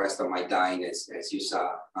do the rest of my dyeing, as you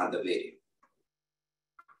saw on the video.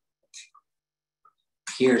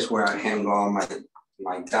 Here's where I hang all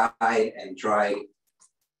my dyed and dried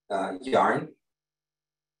yarn.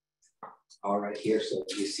 All right here, so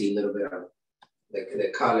you see a little bit of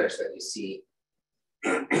the colors that you see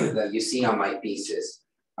that you see on my pieces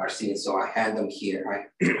are seen. So I hang them here.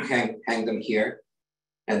 I hang them here,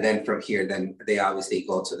 and then from here, then they obviously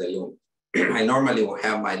go to the loom. I normally will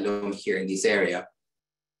have my loom here in this area,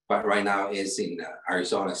 but right now is in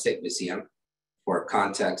Arizona State Museum for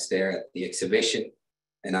context there at the exhibition,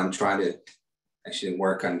 and I'm trying to actually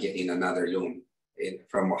work on getting another loom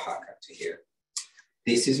from Oaxaca to here.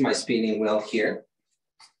 This is my spinning wheel here.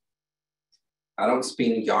 I don't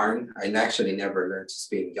spin yarn. I actually never learned to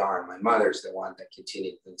spin yarn. My mother's the one that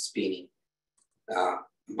continued spinning.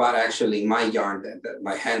 But actually my yarn,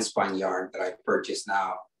 my hand spun yarn that I purchased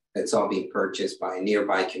now, it's all being purchased by a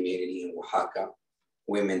nearby community in Oaxaca,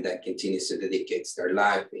 women that continues to dedicate their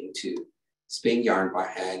life into spin yarn by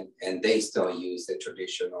hand, and they still use the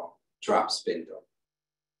traditional drop spindle.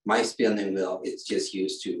 My spinning wheel is just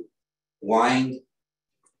used to wind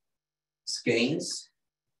skeins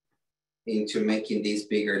into making this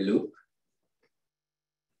bigger loop,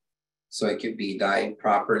 so it could be dyed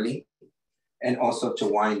properly, and also to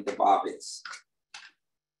wind the bobbins.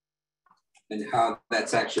 And how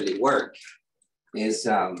that's actually work is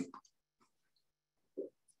so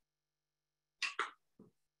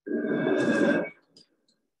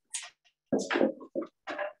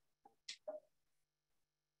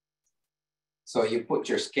you put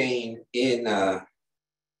your skein in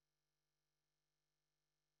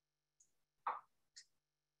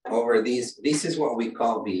over these. This is what we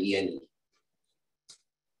call bilieni.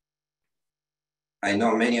 I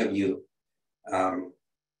know many of you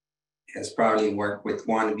has probably worked with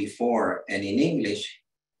one before, and in English,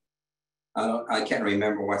 I can't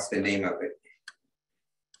remember what's the name of it.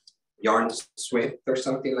 Yarn swift or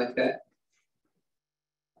something like that.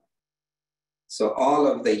 So all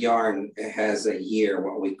of the yarn has a year,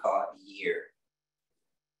 what we call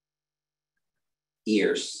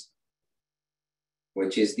ears,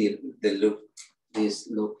 which is the loop, this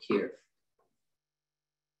loop here.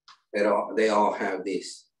 They all have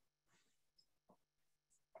this.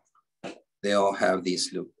 They all have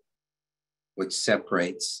this loop, which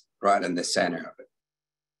separates right in the center of it.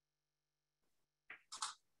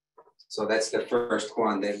 So that's the first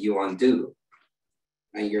one that you undo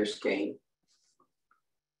on your skein.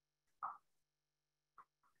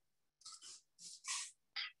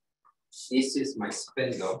 This is my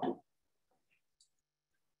spindle.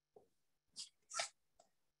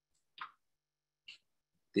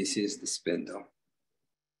 This is the spindle.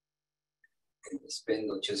 And the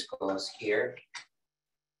spindle just goes here.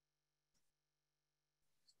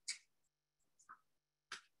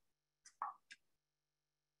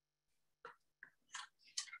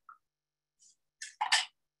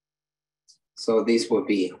 So this would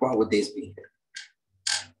be, what would this be?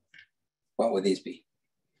 What would this be?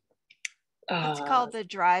 It's called the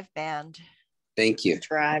drive band. Thank you.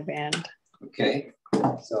 Drive band. Okay,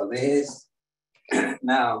 so this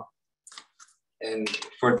now, and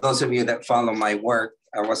for those of you that follow my work,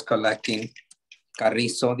 I was collecting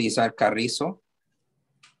carrizo. These are carrizo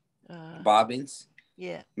bobbins,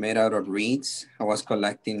 yeah, made out of reeds. I was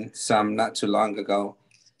collecting some not too long ago,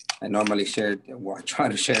 I normally share, well, I try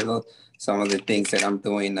to share some of the things that I'm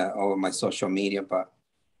doing over my social media, but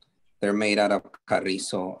they're made out of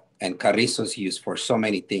carrizo, and carrizo is used for so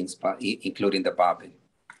many things, but including the bobbin.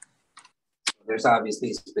 There's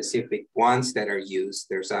obviously specific ones that are used.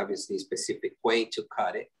 There's obviously a specific way to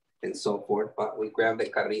cut it and so forth, but we grab the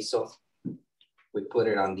carrizo, we put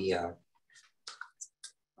it on the on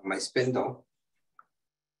my spindle.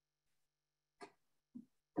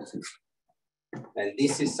 And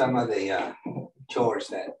this is some of the chores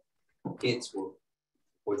that kids will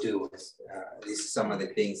do. This is some of the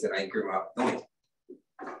things that I grew up doing.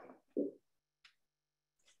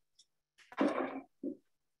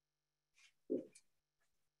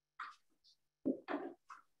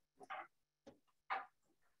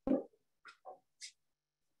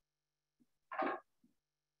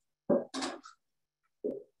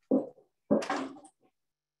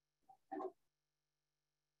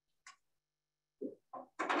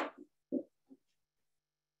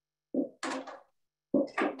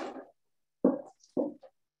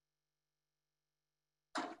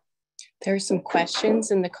 There are some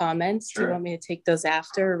questions in the comments. Sure. Do you want me to take those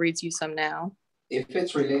after or read you some now? If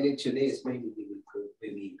it's related to this, maybe we could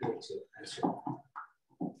be good to answer.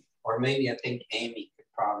 Or maybe I think Amy could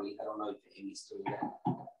probably, I don't know if Amy's doing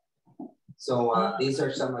that. So these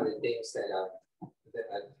are some of the things that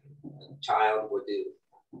a child would do.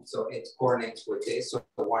 So it coordinates with this. So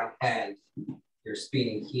the one hand, you're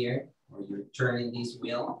spinning here, or you're turning this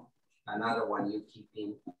wheel. Another one, you're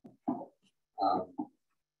keeping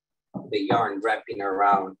the yarn wrapping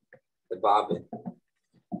around the bobbin.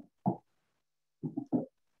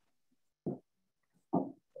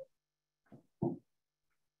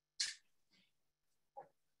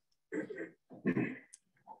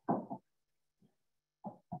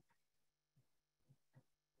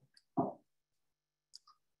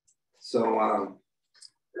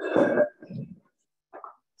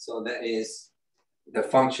 So that is the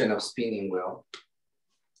function of spinning wheel.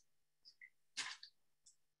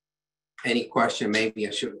 Any question? Maybe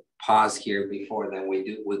I should pause here before then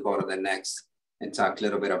we go to the next and talk a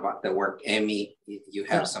little bit about the work. Amy, you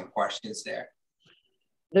have some questions there.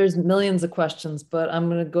 There's millions of questions, but I'm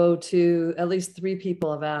going to go to at least 3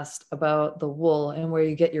 people have asked about the wool and where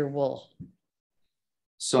you get your wool.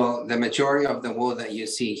 So the majority of the wool that you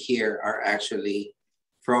see here are actually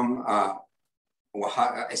from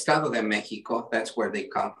Oaxaca, Estado de Mexico. That's where they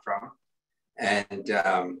come from. And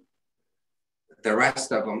the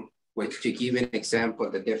rest of them, which to give an example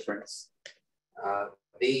of the difference,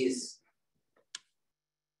 these,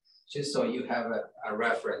 just so you have a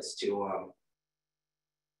reference to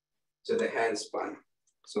the hand spun.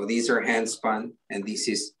 So these are hand spun, and this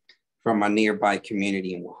is from a nearby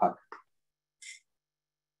community in Oaxaca.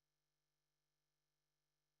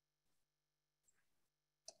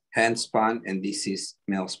 Hand spun, and this is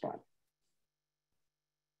mill spun.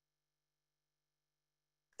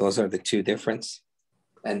 Those are the 2 differences.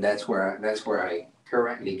 And that's where I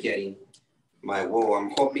currently getting my wool.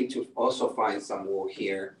 I'm hoping to also find some wool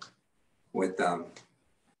here with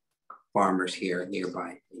farmers here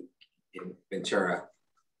nearby in Ventura.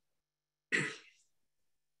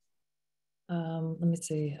 Let me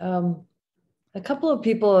see. A couple of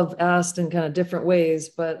people have asked in kind of different ways,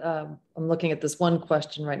 but I'm looking at this one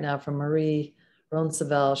question right now from Marie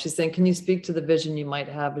Roncesvalles. She's saying, can you speak to the vision you might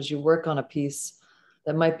have as you work on a piece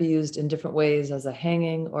that might be used in different ways as a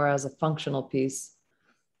hanging or as a functional piece?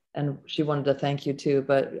 And she wanted to thank you too,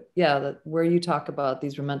 but yeah, where you talk about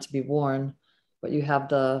these were meant to be worn, but you have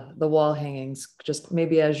the wall hangings, just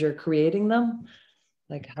maybe as you're creating them,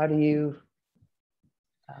 like how do you?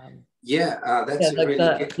 That's like really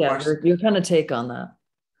good question. Your kind of take on that.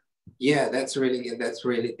 Yeah, that's really,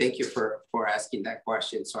 thank you for asking that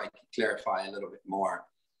question so I can clarify a little bit more.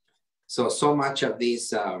 So much of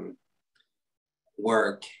these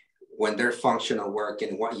work, when they're functional work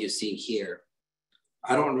and what you see here,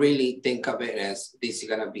 I don't really think of it as this is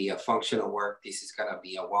gonna be a functional work, this is gonna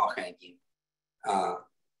be a wall hanging,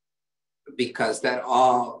 because that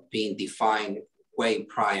all being defined way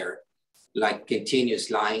prior, like continuous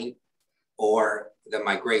line or the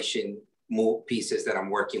migration move pieces that I'm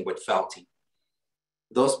working with felting.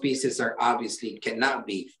 Those pieces are obviously cannot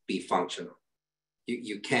be functional.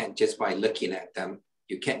 You can't, just by looking at them,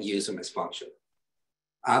 you can't use them as functional.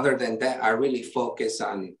 Other than that, I really focus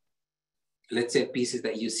on, let's say, pieces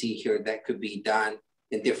that you see here that could be done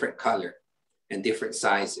in different color and different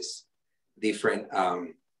sizes, different,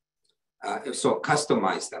 so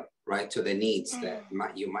customize them, right, to the needs that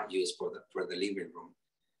you might use for the living room.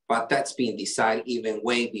 But that's being decided even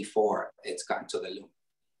way before it's gotten to the loom.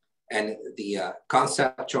 And the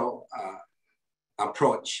conceptual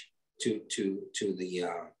approach the,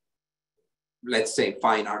 let's say,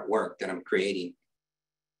 fine artwork that I'm creating,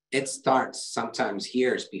 it starts sometimes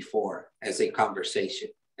years before as a conversation,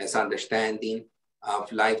 as understanding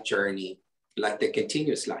of life journey, like the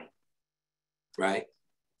continuous line, right?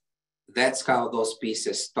 That's how those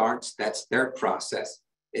pieces starts. That's their process.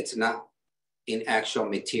 It's not in actual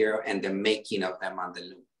material and the making of them on the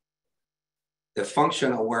loom. The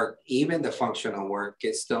functional work, even the functional work,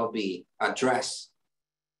 can still be addressed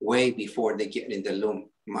way before they get in the loom.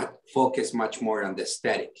 Focus much more on the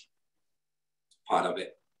aesthetic part of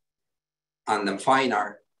it. On the fine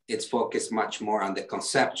art, it's focused much more on the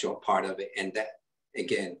conceptual part of it. And that,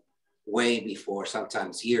 again, way before,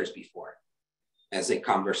 sometimes years before, as a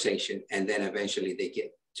conversation. And then eventually they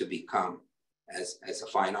get to become as a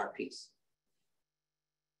fine art piece.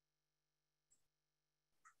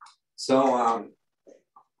 So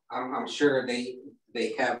I'm sure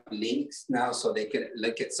they have links now so they can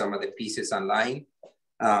look at some of the pieces online.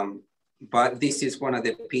 But this is one of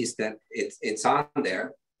the pieces that it's on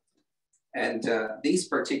there. And this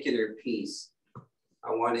particular piece,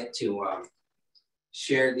 I wanted to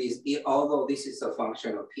share these, although this is a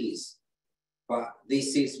functional piece, but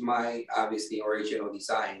this is my, obviously, original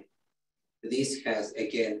design. This has,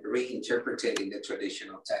 again, reinterpreted in the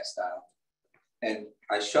traditional textile. And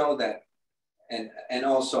I show that, and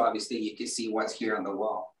also, obviously, you can see what's here on the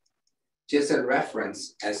wall. Just a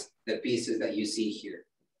reference as the pieces that you see here.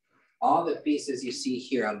 All the pieces you see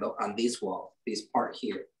here on this wall, this part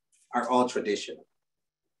here, are all traditional.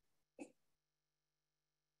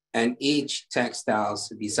 And each textile's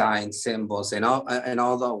design, symbols, and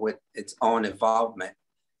although with its own involvement,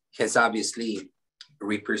 has obviously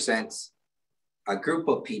represents a group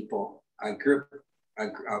of people,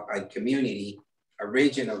 a community, a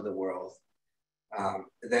region of the world,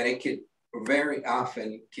 that it could very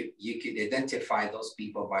often, you could identify those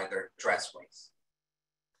people by their dress ways.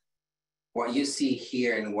 What you see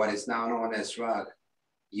here and what is now known as rug,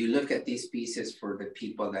 you look at these pieces for the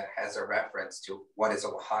people that has a reference to what is a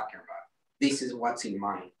Oaxacan rug. This is what's in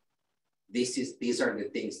mind. These are the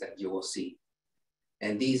things that you will see.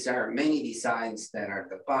 And these are many designs that are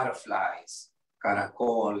the butterflies,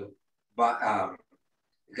 caracol,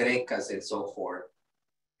 grecas, and so forth,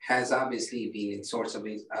 has obviously been in sorts of,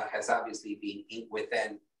 has obviously been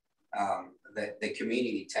within the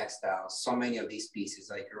community textiles. So many of these pieces,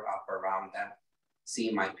 I grew up around them,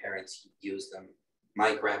 seeing my parents use them,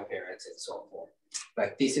 my grandparents, and so forth.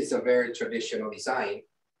 But this is a very traditional design.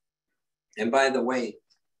 And by the way,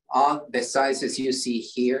 all the sizes you see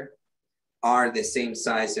here are the same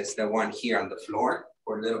size as the one here on the floor,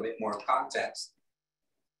 for a little bit more context.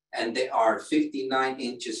 And they are 59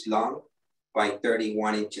 inches long by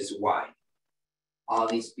 31 inches wide. All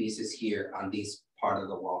these pieces here on this part of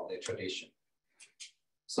the wall, the tradition.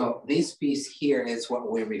 So this piece here is what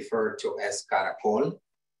we refer to as caracol,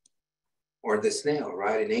 or the snail,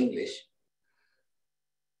 right, in English.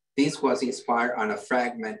 This was inspired on a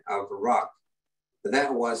fragment of rock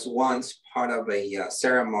that was once part of a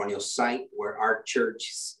ceremonial site where our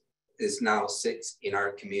church is now sits in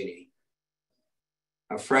our community.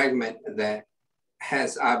 A fragment that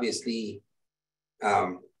has obviously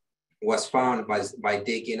was found by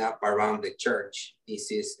digging up around the church. This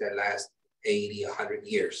is the last 80, 100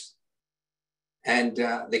 years. And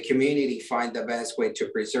the community find the best way to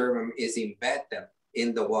preserve them is embed them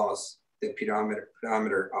in the walls, the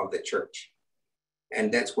perimeter of the church.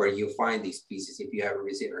 And that's where you find these pieces if you ever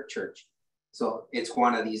visit our church. So it's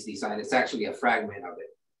one of these designs. It's actually a fragment of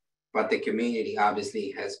it, but the community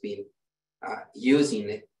obviously has been using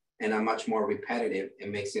it in a much more repetitive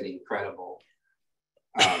and makes it incredible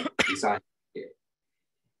design here.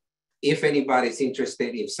 If anybody's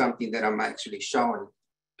interested in something that I'm actually showing,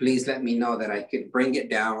 please let me know that I could bring it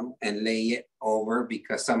down and lay it over,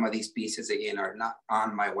 because some of these pieces, again, are not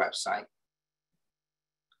on my website.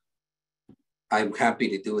 I'm happy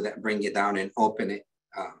to do that, bring it down and open it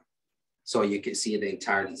so you can see the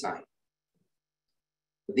entire design.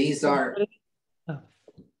 These are,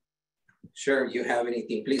 sure, you have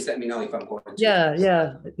anything, please let me know if I'm going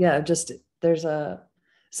to. Yeah. Just, there's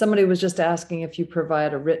somebody was just asking if you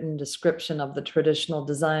provide a written description of the traditional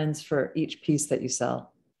designs for each piece that you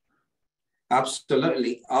sell.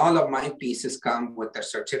 Absolutely. All of my pieces come with a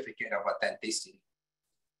certificate of authenticity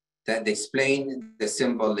that explain the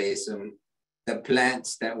symbolism, the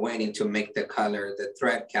plants that went in to make the color, the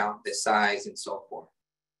thread count, the size, and so forth.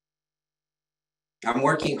 I'm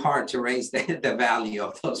working hard to raise the value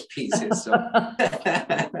of those pieces. So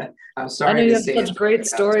I'm sorry. I know you have say such great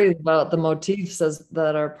stories about the motifs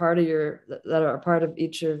that are part of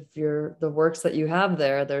each of the works that you have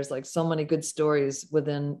there. There's like so many good stories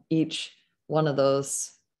within each one of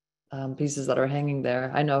those pieces that are hanging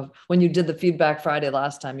there. I know when you did the Feedback Friday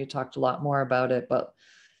last time, you talked a lot more about it, but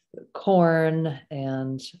corn,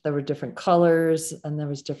 and there were different colors, and there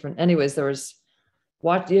was different, anyways, there was,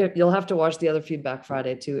 you'll have to watch the other Feedback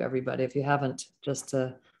Friday too, everybody, if you haven't, just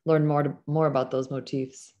to learn more about those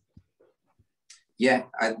motifs. Yeah,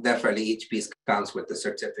 definitely each piece comes with the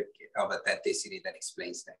certificate of authenticity that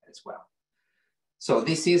explains that as well. So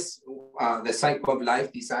this is the cycle of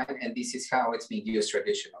life design, and this is how it's being used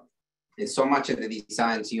traditionally. In so much of the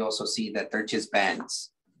designs, you also see that they're just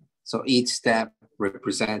bands. So each step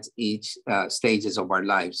represents each stages of our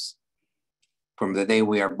lives. From the day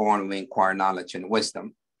we are born, we acquire knowledge and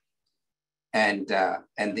wisdom, and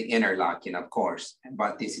the interlocking, of course,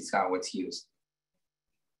 but this is how it's used.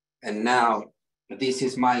 And now, this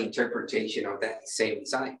is my interpretation of that same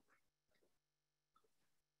design.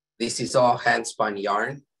 This is all hand spun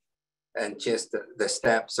yarn, and just the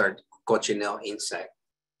steps are cochineal insect.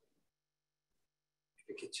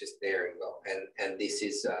 You can just, there you go. And this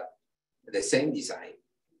is the same design,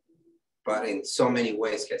 but in so many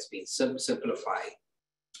ways has been simplified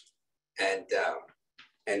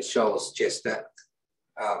and shows just that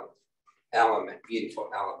element, beautiful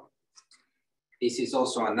element. This is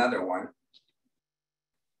also another one.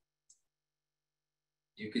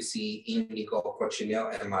 You can see indigo, cochineal,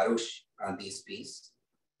 and maruche on this piece.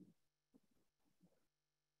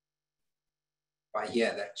 But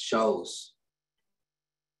yeah, that shows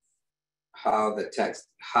how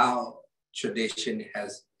how tradition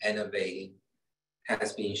has innovated,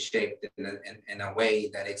 has been shaped in a way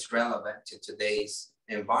that it's relevant to today's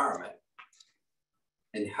environment,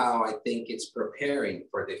 and how I think it's preparing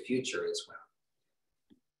for the future as well.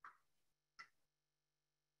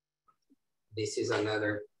 This is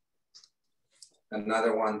another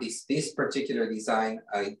one. This particular design,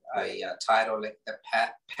 I titled it "The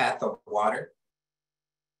Path of Water,"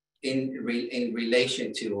 in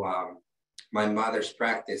relation to my mother's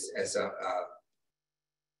practice as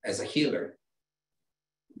a healer,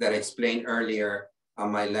 that I explained earlier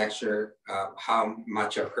on my lecture, how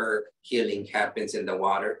much of her healing happens in the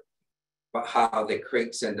water, but how the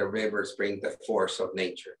creeks and the rivers bring the force of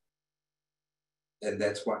nature. And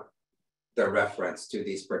that's what the reference to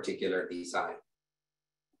this particular design.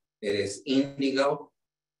 It is indigo,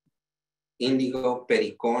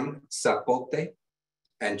 pericon, zapote,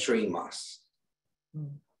 and tree moss.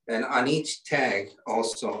 And on each tag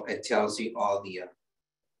also, it tells you all the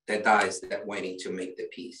dyes that went in to make the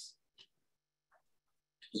piece.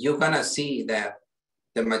 You're gonna see that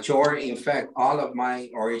the majority, in fact, all of my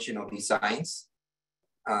original designs,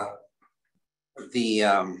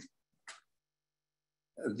 the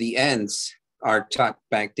ends are tucked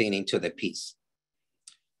back in into the piece.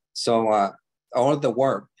 So all the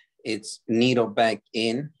work, it's needle back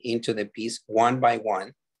into the piece one by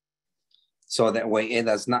one. So that way it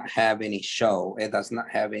does not have any show. It does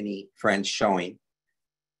not have any fringe showing.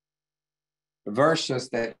 Versus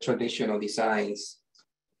the traditional designs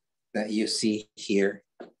that you see here,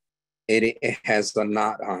 it has a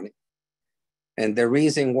knot on it. And the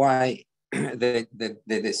reason why the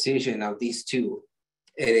decision of these two,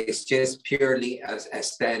 it is just purely as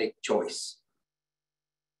aesthetic choice.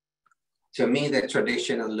 To me, the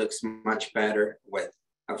traditional looks much better with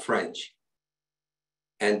a fringe.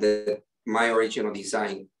 And my original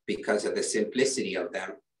design, because of the simplicity of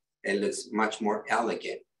them, it looks much more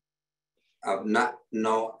elegant, of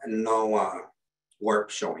no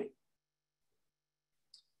work showing.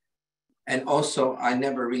 And also, I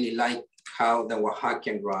never really liked how the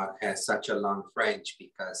Oaxacan rod has such a long fringe,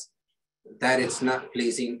 because that is not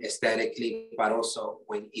pleasing aesthetically, but also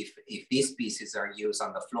if these pieces are used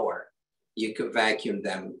on the floor, you could vacuum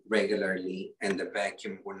them regularly and the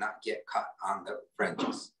vacuum will not get caught on the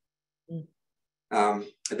fringes.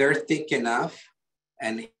 They're thick enough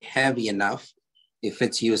and heavy enough if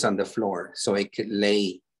it's used on the floor, so it could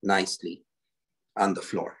lay nicely on the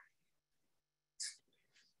floor.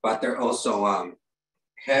 But they're also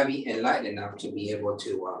heavy and light enough to be able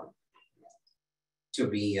to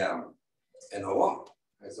be in a wall,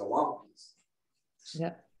 as a wall piece.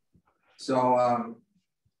 Yeah. So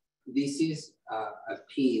this is a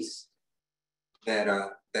piece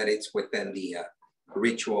that it's within the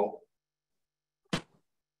ritual.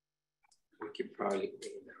 We could probably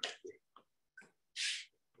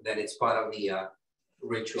that it's part of the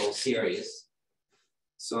ritual series.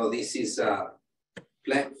 So this is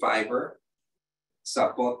plant fiber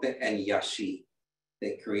Zapotec and yashi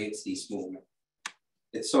that creates this movement.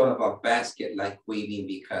 It's sort of a basket-like weaving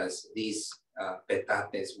because these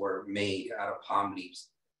petates were made out of palm leaves,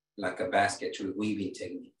 like a basket through weaving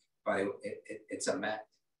technique, but it's a mat.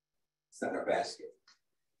 It's not a basket.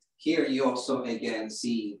 Here you also again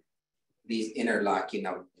see these interlocking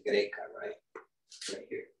of greca, right? Right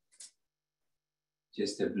here.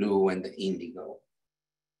 Just the blue and the indigo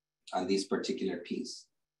on this particular piece.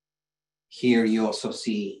 Here you also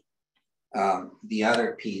see the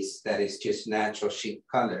other piece that is just natural sheep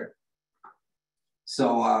color.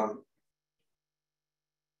 So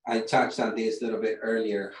I touched on this a little bit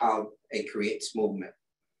earlier, how it creates movement.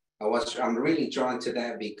 I'm really drawn to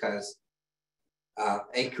that because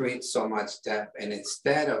it creates so much depth, and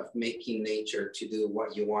instead of making nature to do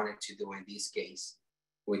what you want it to do in this case,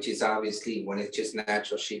 which is obviously when it's just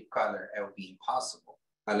natural sheep color, it would be impossible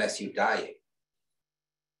unless you dye it.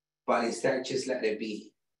 But instead, just let it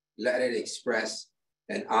be, let it express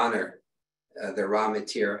and honor the raw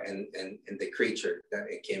material and the creature that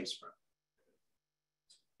it came from.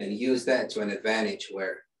 And use that to an advantage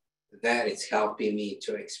where that is helping me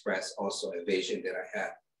to express also a vision that I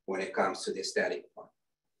have when it comes to the aesthetic part.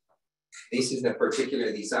 This is the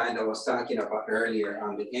particular design I was talking about earlier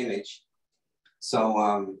on the image.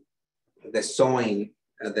 So the sewing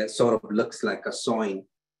that sort of looks like a sewing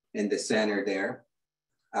in the center there.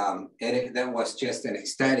 That was just an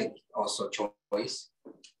aesthetic also choice,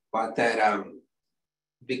 but that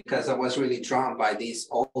because I was really drawn by these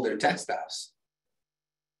older textiles,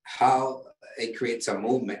 how it creates a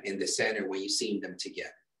movement in the center when you see them together.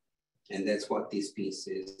 And that's what this piece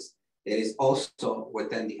is. It is also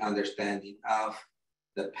within the understanding of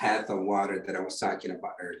the path of water that I was talking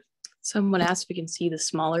about earlier. Someone asked if we can see the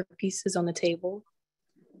smaller pieces on the table.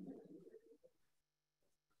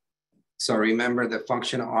 So remember the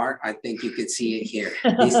functional art, I think you could see it here.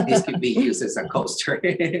 This could be used as a coaster.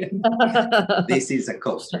 This is a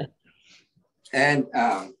coaster. And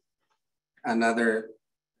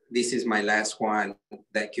this is my last one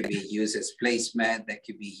that could be used as placement, that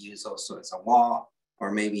could be used also as a wall,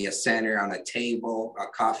 or maybe a center on a table, a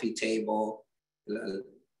coffee table,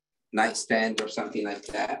 nightstand or something like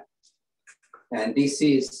that. And this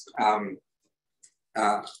is an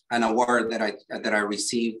award that I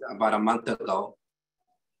received about a month ago,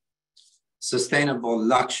 Sustainable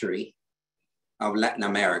Luxury of Latin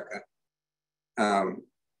America.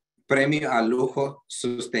 Premio a Lujo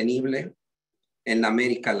Sostenible en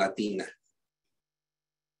América Latina.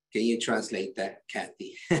 Can you translate that,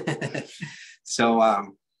 Kathy? So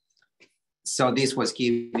this was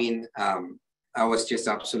given, I was just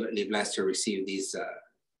absolutely blessed to receive this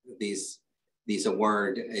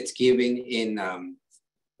award. It's given in,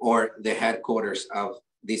 or the headquarters of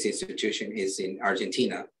this institution is in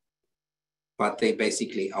Argentina, but they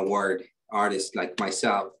basically award artists like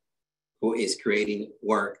myself who is creating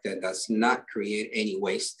work that does not create any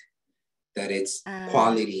waste, that it's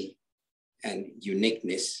quality and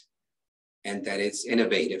uniqueness, and that it's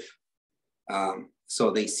innovative. So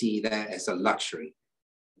they see that as a luxury.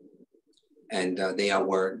 And they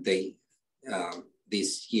award,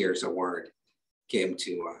 this year's award came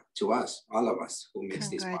to us, all of us who makes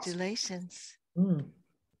this possible. Congratulations.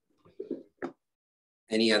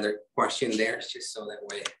 Any other question there? Just so that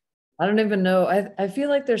way. I don't even know. I feel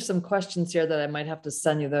like there's some questions here that I might have to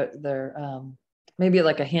send you. They're maybe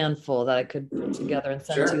like a handful that I could put together and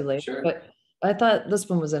send to you later. Sure. But I thought this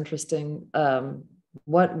one was interesting.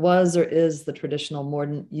 What was or is the traditional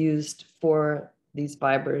mordant used for these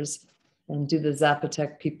fibers? And do the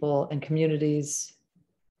Zapotec people and communities,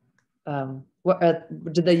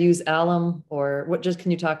 did they use alum, or what? Just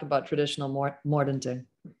can you talk about traditional mordanting?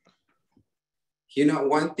 You know,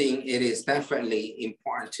 one thing, it is definitely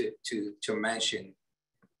important to mention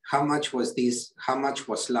how much was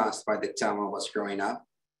lost by the time I was growing up.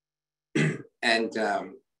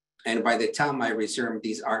 And by the time I resumed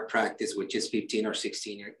this art practice, which is 15 or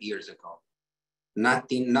 16 years ago, not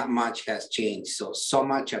much has changed. So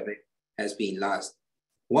much of it has been lost.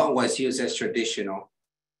 What was used as traditional,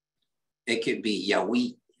 it could be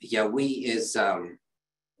yawi. Yawi is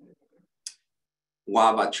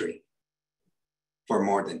guava tree for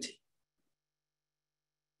mordanty.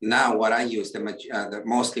 Now what I use,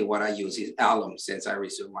 mostly what I use is alum since I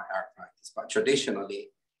resumed my art practice. But traditionally,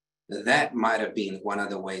 that might have been one of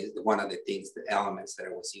the things, the elements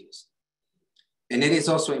that was used. And it is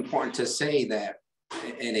also important to say that,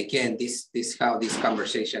 and again, this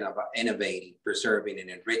conversation about innovating, preserving, and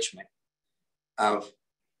enrichment of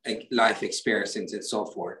life experiences and so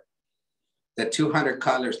forth. The 200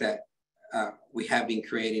 colors that we have been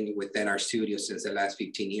creating within our studio since the last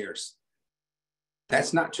 15 years.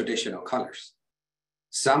 That's not traditional colors.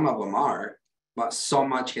 Some of them are, but so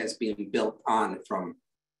much has been built on from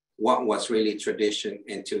what was really tradition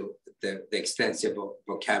into the extensive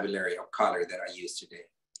vocabulary of color that I use today.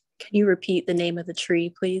 Can you repeat the name of the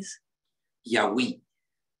tree, please? Yawi.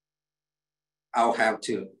 I'll have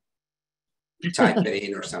to type it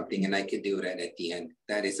in or something, and I could do that at the end.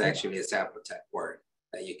 That is actually a Zapotec word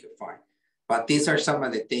that you can find. But these are some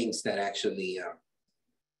of the things that actually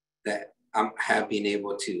that I have been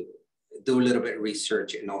able to do a little bit of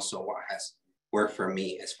research, and also what has worked for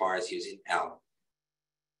me as far as using L.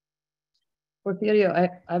 Porfirio,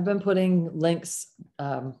 I've been putting links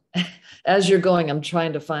as you're going. I'm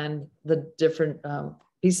trying to find the different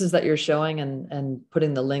pieces that you're showing and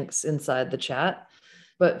putting the links inside the chat.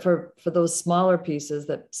 But for those smaller pieces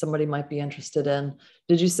that somebody might be interested in,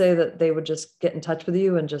 did you say that they would just get in touch with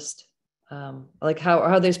you and just like how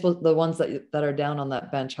are they supposed, the ones that are down on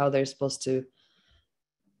that bench, how they're supposed to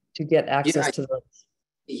get access to those?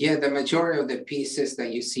 Yeah, the majority of the pieces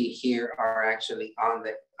that you see here are actually on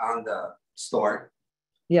the store.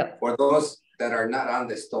 Yeah. For those that are not on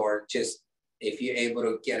the store, just if you're able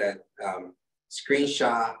to get a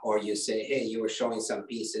screenshot, or you say, hey, you were showing some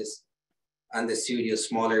pieces on the studio,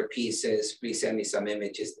 smaller pieces, please send me some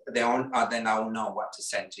images. Then I'll know what to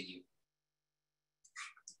send to you.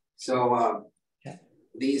 So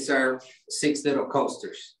these are 6 little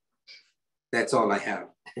coasters. That's all I have.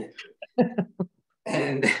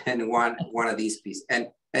 and one of these pieces.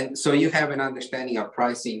 And so you have an understanding of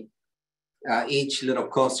pricing. Each little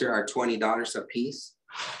coaster are $20 a piece.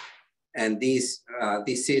 And this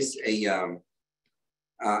is a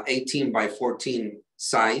 18 by 14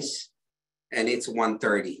 size, and it's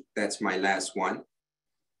 $130. That's my last one.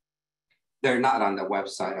 They're not on the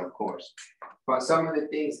website, of course. But some of the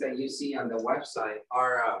things that you see on the website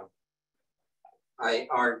are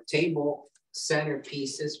table center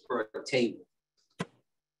pieces for a table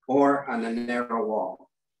or on a narrow wall.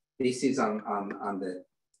 This is on the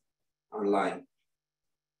online.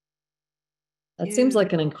 That seems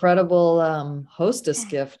like an incredible hostess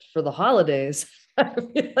gift for the holidays. I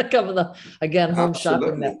feel like I'm again home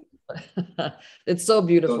shopping. It's so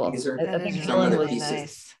beautiful. So these are I think some of the was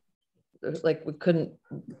pieces. Like we couldn't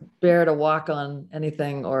bear to walk on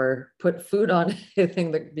anything or put food on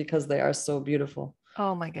anything because they are so beautiful.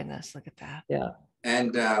 Oh my goodness, look at that. Yeah.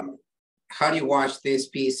 And how do you wash these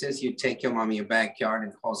pieces? You take them on your backyard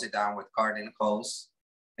and hose it down with garden hose,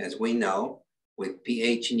 as we know, with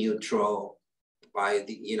pH neutral, by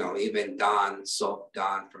the, even Dawn, soap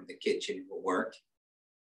Dawn from the kitchen will work.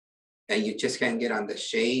 And you just can't get on the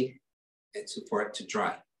shade for it to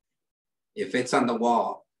dry. If it's on the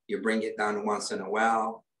wall, you bring it down once in a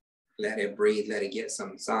while, let it breathe, let it get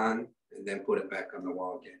some sun, and then put it back on the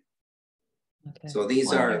wall again. Okay. So these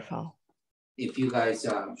Wonderful. are, if you guys,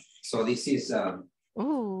 so this is,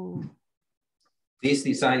 Ooh. this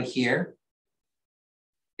design here,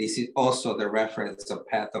 this is also the reference of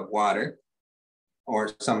Path of Water, or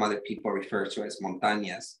some other people refer to as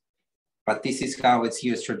montañas. But this is how it's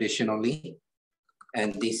used traditionally.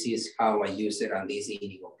 And this is how I use it on these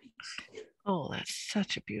indigo pieces. Oh, that's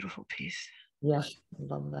such a beautiful piece. Yeah, I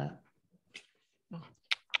love that.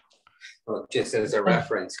 So just as a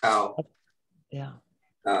reference, how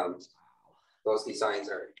those designs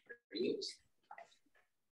are used.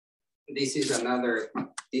 This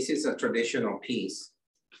is a traditional piece,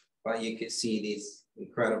 but you can see this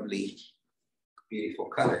incredibly beautiful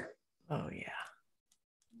color. Oh yeah.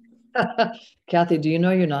 Kathy, do you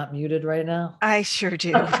know you're not muted right now? I sure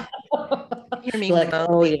do. Hear me like,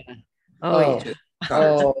 oh yeah. Oh yeah.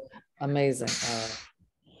 Oh, amazing.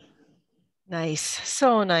 Nice.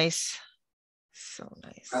 So nice. So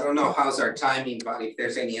nice. I don't know how's our timing, but if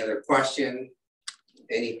there's any other question,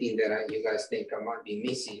 anything that you guys think I might be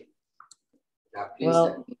missing, please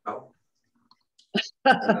let me know.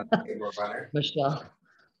 Michelle.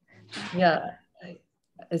 Yeah.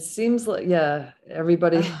 It seems like,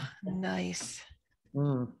 everybody. Oh, nice.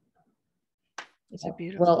 It's a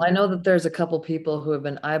beautiful. Well, I know that there's a couple people who have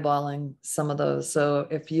been eyeballing some of those. So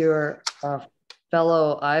if you're a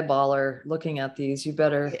fellow eyeballer looking at these, you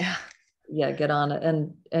better get on it.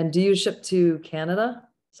 And do you ship to Canada?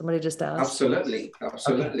 Somebody just asked. Absolutely.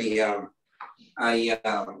 Okay.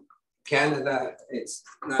 Canada, it's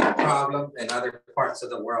not a problem, and other parts of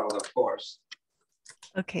the world, of course.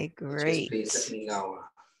 Okay, great. Just please let me know.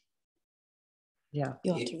 Yeah.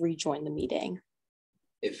 You'll have to rejoin the meeting.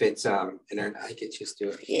 If it's I could just do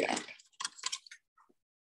it. Yeah.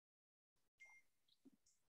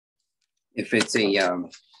 If it's a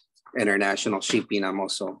international shipping, I'm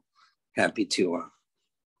also happy to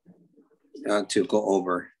go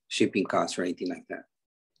over shipping costs or anything like that.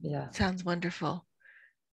 Yeah. Sounds wonderful.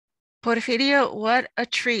 Porfirio, what a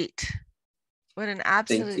treat. What an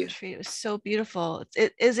absolute treat. It was so beautiful.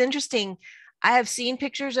 It is interesting. I have seen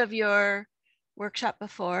pictures of your workshop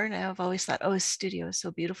before, and I've always thought, oh, his studio is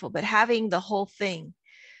so beautiful. But having the whole thing,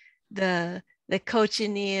 the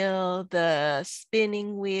cochineal, the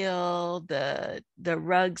spinning wheel, the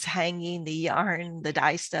rugs hanging, the yarn, the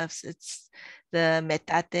dye stuffs, it's the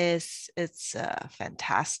metates, it's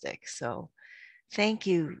fantastic. So thank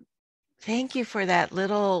you for that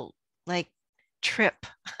little like trip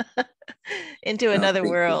into another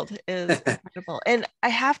world. Is incredible. And I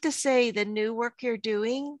have to say, the new work you're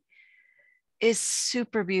doing is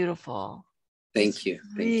super beautiful. Thank you.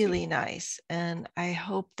 Really nice. And I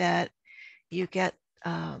hope that you get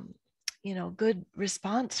good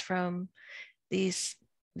response from these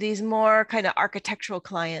more kind of architectural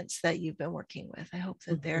clients that you've been working with. I hope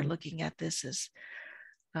that they're looking at this as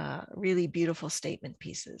really beautiful statement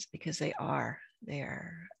pieces, because they are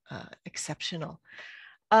exceptional.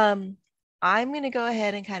 I'm going to go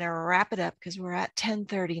ahead and kind of wrap it up because we're at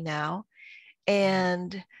 10:30 now.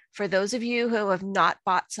 And for those of you who have not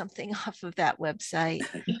bought something off of that website,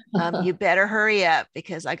 you better hurry up,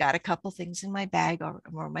 because I got a couple things in my bag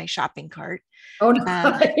or my shopping cart. Oh,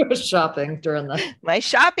 no, you were shopping during the... My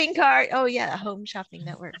shopping cart. Oh, yeah, Home Shopping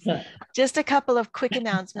Network. Just a couple of quick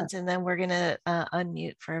announcements, and then we're going to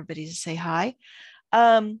unmute for everybody to say hi.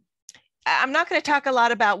 I'm not going to talk a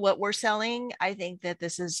lot about what we're selling. I think that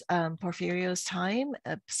this is Porfirio's time.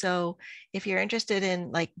 So if you're interested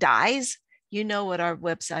in like dyes, you know what our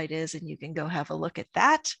website is, and you can go have a look at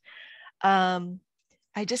that.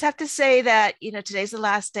 I just have to say that, today's the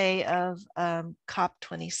last day of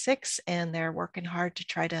COP26, and they're working hard to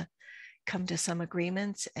try to come to some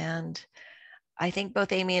agreements. And I think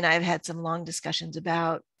both Amy and I have had some long discussions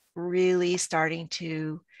about really starting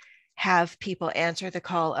to have people answer the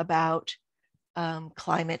call about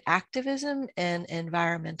climate activism and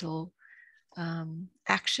environmental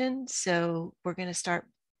action. So we're going to start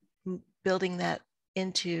building that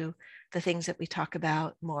into the things that we talk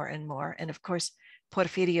about more and more. And of course,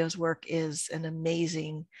 Porfirio's work is an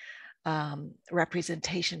amazing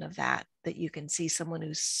representation of that you can see someone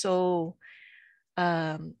who's so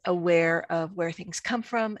aware of where things come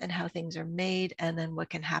from and how things are made, and then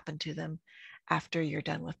what can happen to them after you're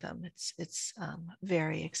done with them. It's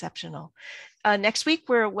very exceptional. Next week,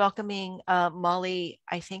 we're welcoming Molly.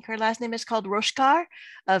 I think her last name is called Roshkar,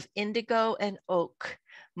 of Indigo and Oak.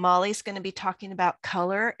 Molly's going to be talking about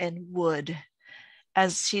color and wood,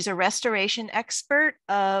 as she's a restoration expert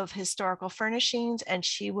of historical furnishings, and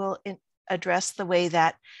she will address the way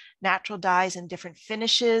that natural dyes and different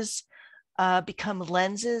finishes become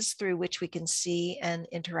lenses through which we can see and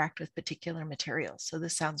interact with particular materials. So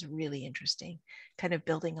this sounds really interesting, kind of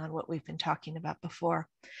building on what we've been talking about before.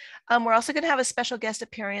 We're also going to have a special guest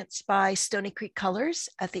appearance by Stony Creek Colors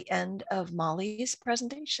at the end of Molly's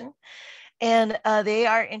presentation. And they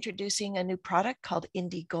are introducing a new product called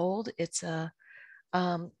Indie Gold. It's a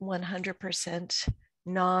 100%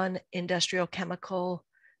 non-industrial chemical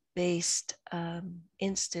based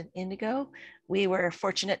instant indigo. We were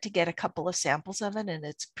fortunate to get a couple of samples of it, and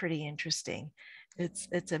it's pretty interesting.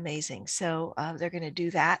 It's amazing. So they're going to do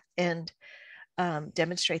that and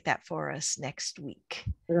demonstrate that for us next week.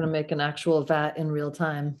 We're going to make an actual vat in real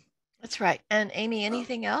time. That's right. And Amy,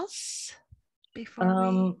 anything else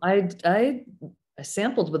before I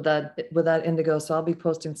sampled with that indigo, so I'll be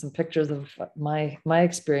posting some pictures of my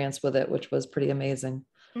experience with it, which was pretty amazing.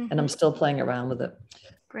 And I'm still playing around with it.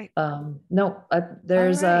 Great. No,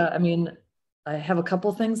 there's right. I have a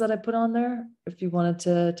couple things that I put on there if you wanted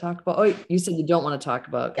to talk about. Oh, you said you don't want to talk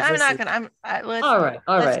about. I'm not gonna.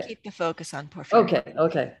 Let's keep the focus on Porfirio.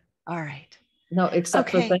 Okay. All right. No,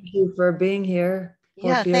 except for thank you for being here.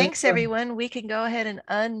 Yeah, thanks everyone. We can go ahead and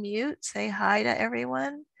unmute. Say hi to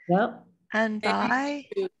everyone. Yep. And bye.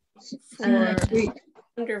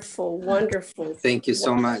 Wonderful. Thank you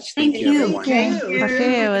so much. Thank you, everyone.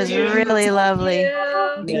 It was really lovely.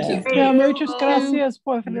 Thank you. Yeah, muchas gracias,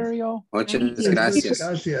 Porfirio. Muchas gracias.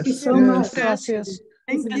 Thank you so much. Gracias.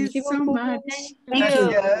 Thank you so much.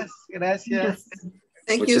 Gracias.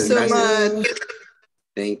 Thank you so much.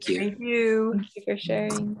 Thank you. Thank you. Thank you for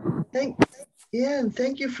sharing. And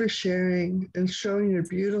thank you for sharing and showing your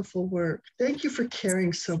beautiful work. Thank you for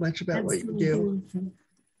caring so much about what you do.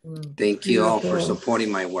 Thank you all for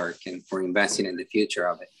supporting my work and for investing in the future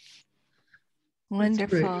of it.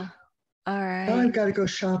 Wonderful. All right. Now I've got to go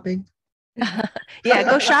shopping. Yeah,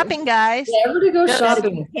 go shopping, guys. Yeah, everybody go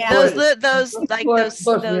shopping.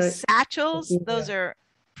 Those satchels, those are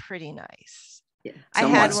pretty nice.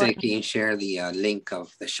 Someone said, can you share the link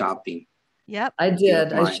of the shopping? Yep. I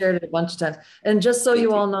did. I shared it a bunch of times. And just so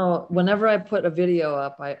you all know, whenever I put a video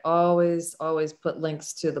up, I always put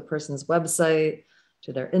links to the person's website,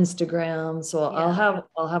 to their Instagram. So I'll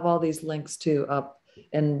have all these links too up,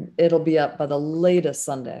 and it'll be up by the latest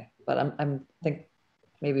Sunday. But I'm think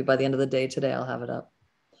maybe by the end of the day today, I'll have it up.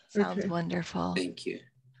 Sounds wonderful. Thank you.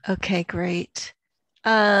 Okay, great.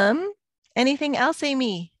 Anything else,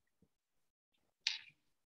 Amy?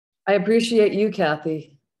 I appreciate you,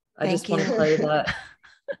 Kathy. I just want to tell you that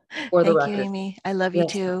for the record. Thank you, Amy. I love you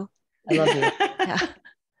too. I love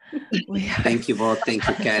you. Thank you both. Thank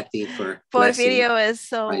you, Kathy, for Porfirio, is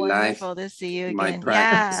so wonderful to see you again. My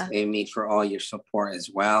practice, Amy, for all your support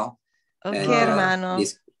as well. Okay, hermano.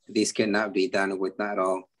 These cannot be done without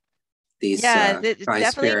all these it kind definitely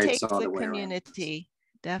spirits takes all a the way community.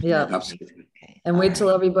 around. Definitely. Absolutely. Okay. And wait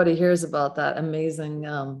till everybody hears about that amazing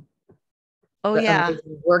amazing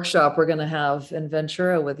workshop we're going to have in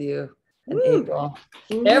Ventura with you in April.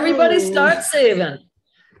 Everybody start saving.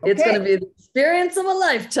 It's going to be the experience of a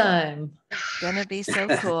lifetime. Gonna be so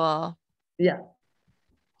cool. Yeah.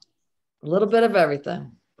 A little bit of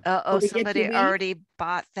everything. Somebody already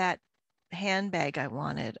bought that handbag I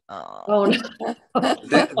wanted. Oh no.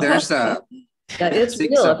 There's it's 6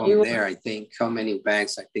 real. of them there, I think. How many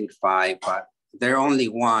bags? I think 5, but they're only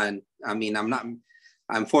one. I mean,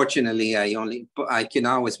 unfortunately, I can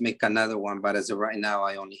always make another one, but as of right now,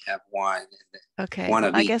 I only have one. Okay. One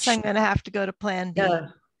of I each. guess I'm going to have to go to plan B.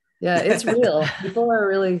 Yeah, it's real. People are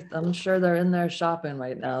really, I'm sure they're in there shopping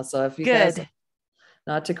right now. So if you guys,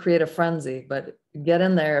 not to create a frenzy, but get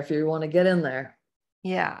in there if you want to get in there.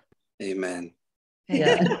 Yeah. Amen.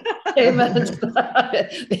 Yeah. Amen.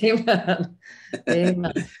 Amen.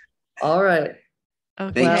 Amen. All right.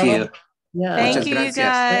 Okay. Thank you. Yeah. Thank you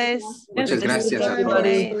guys. Muchas gracias,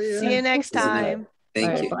 everybody. See you next time.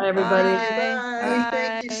 Thank you. Bye, everybody. Bye.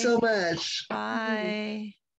 Thank you so much. Bye.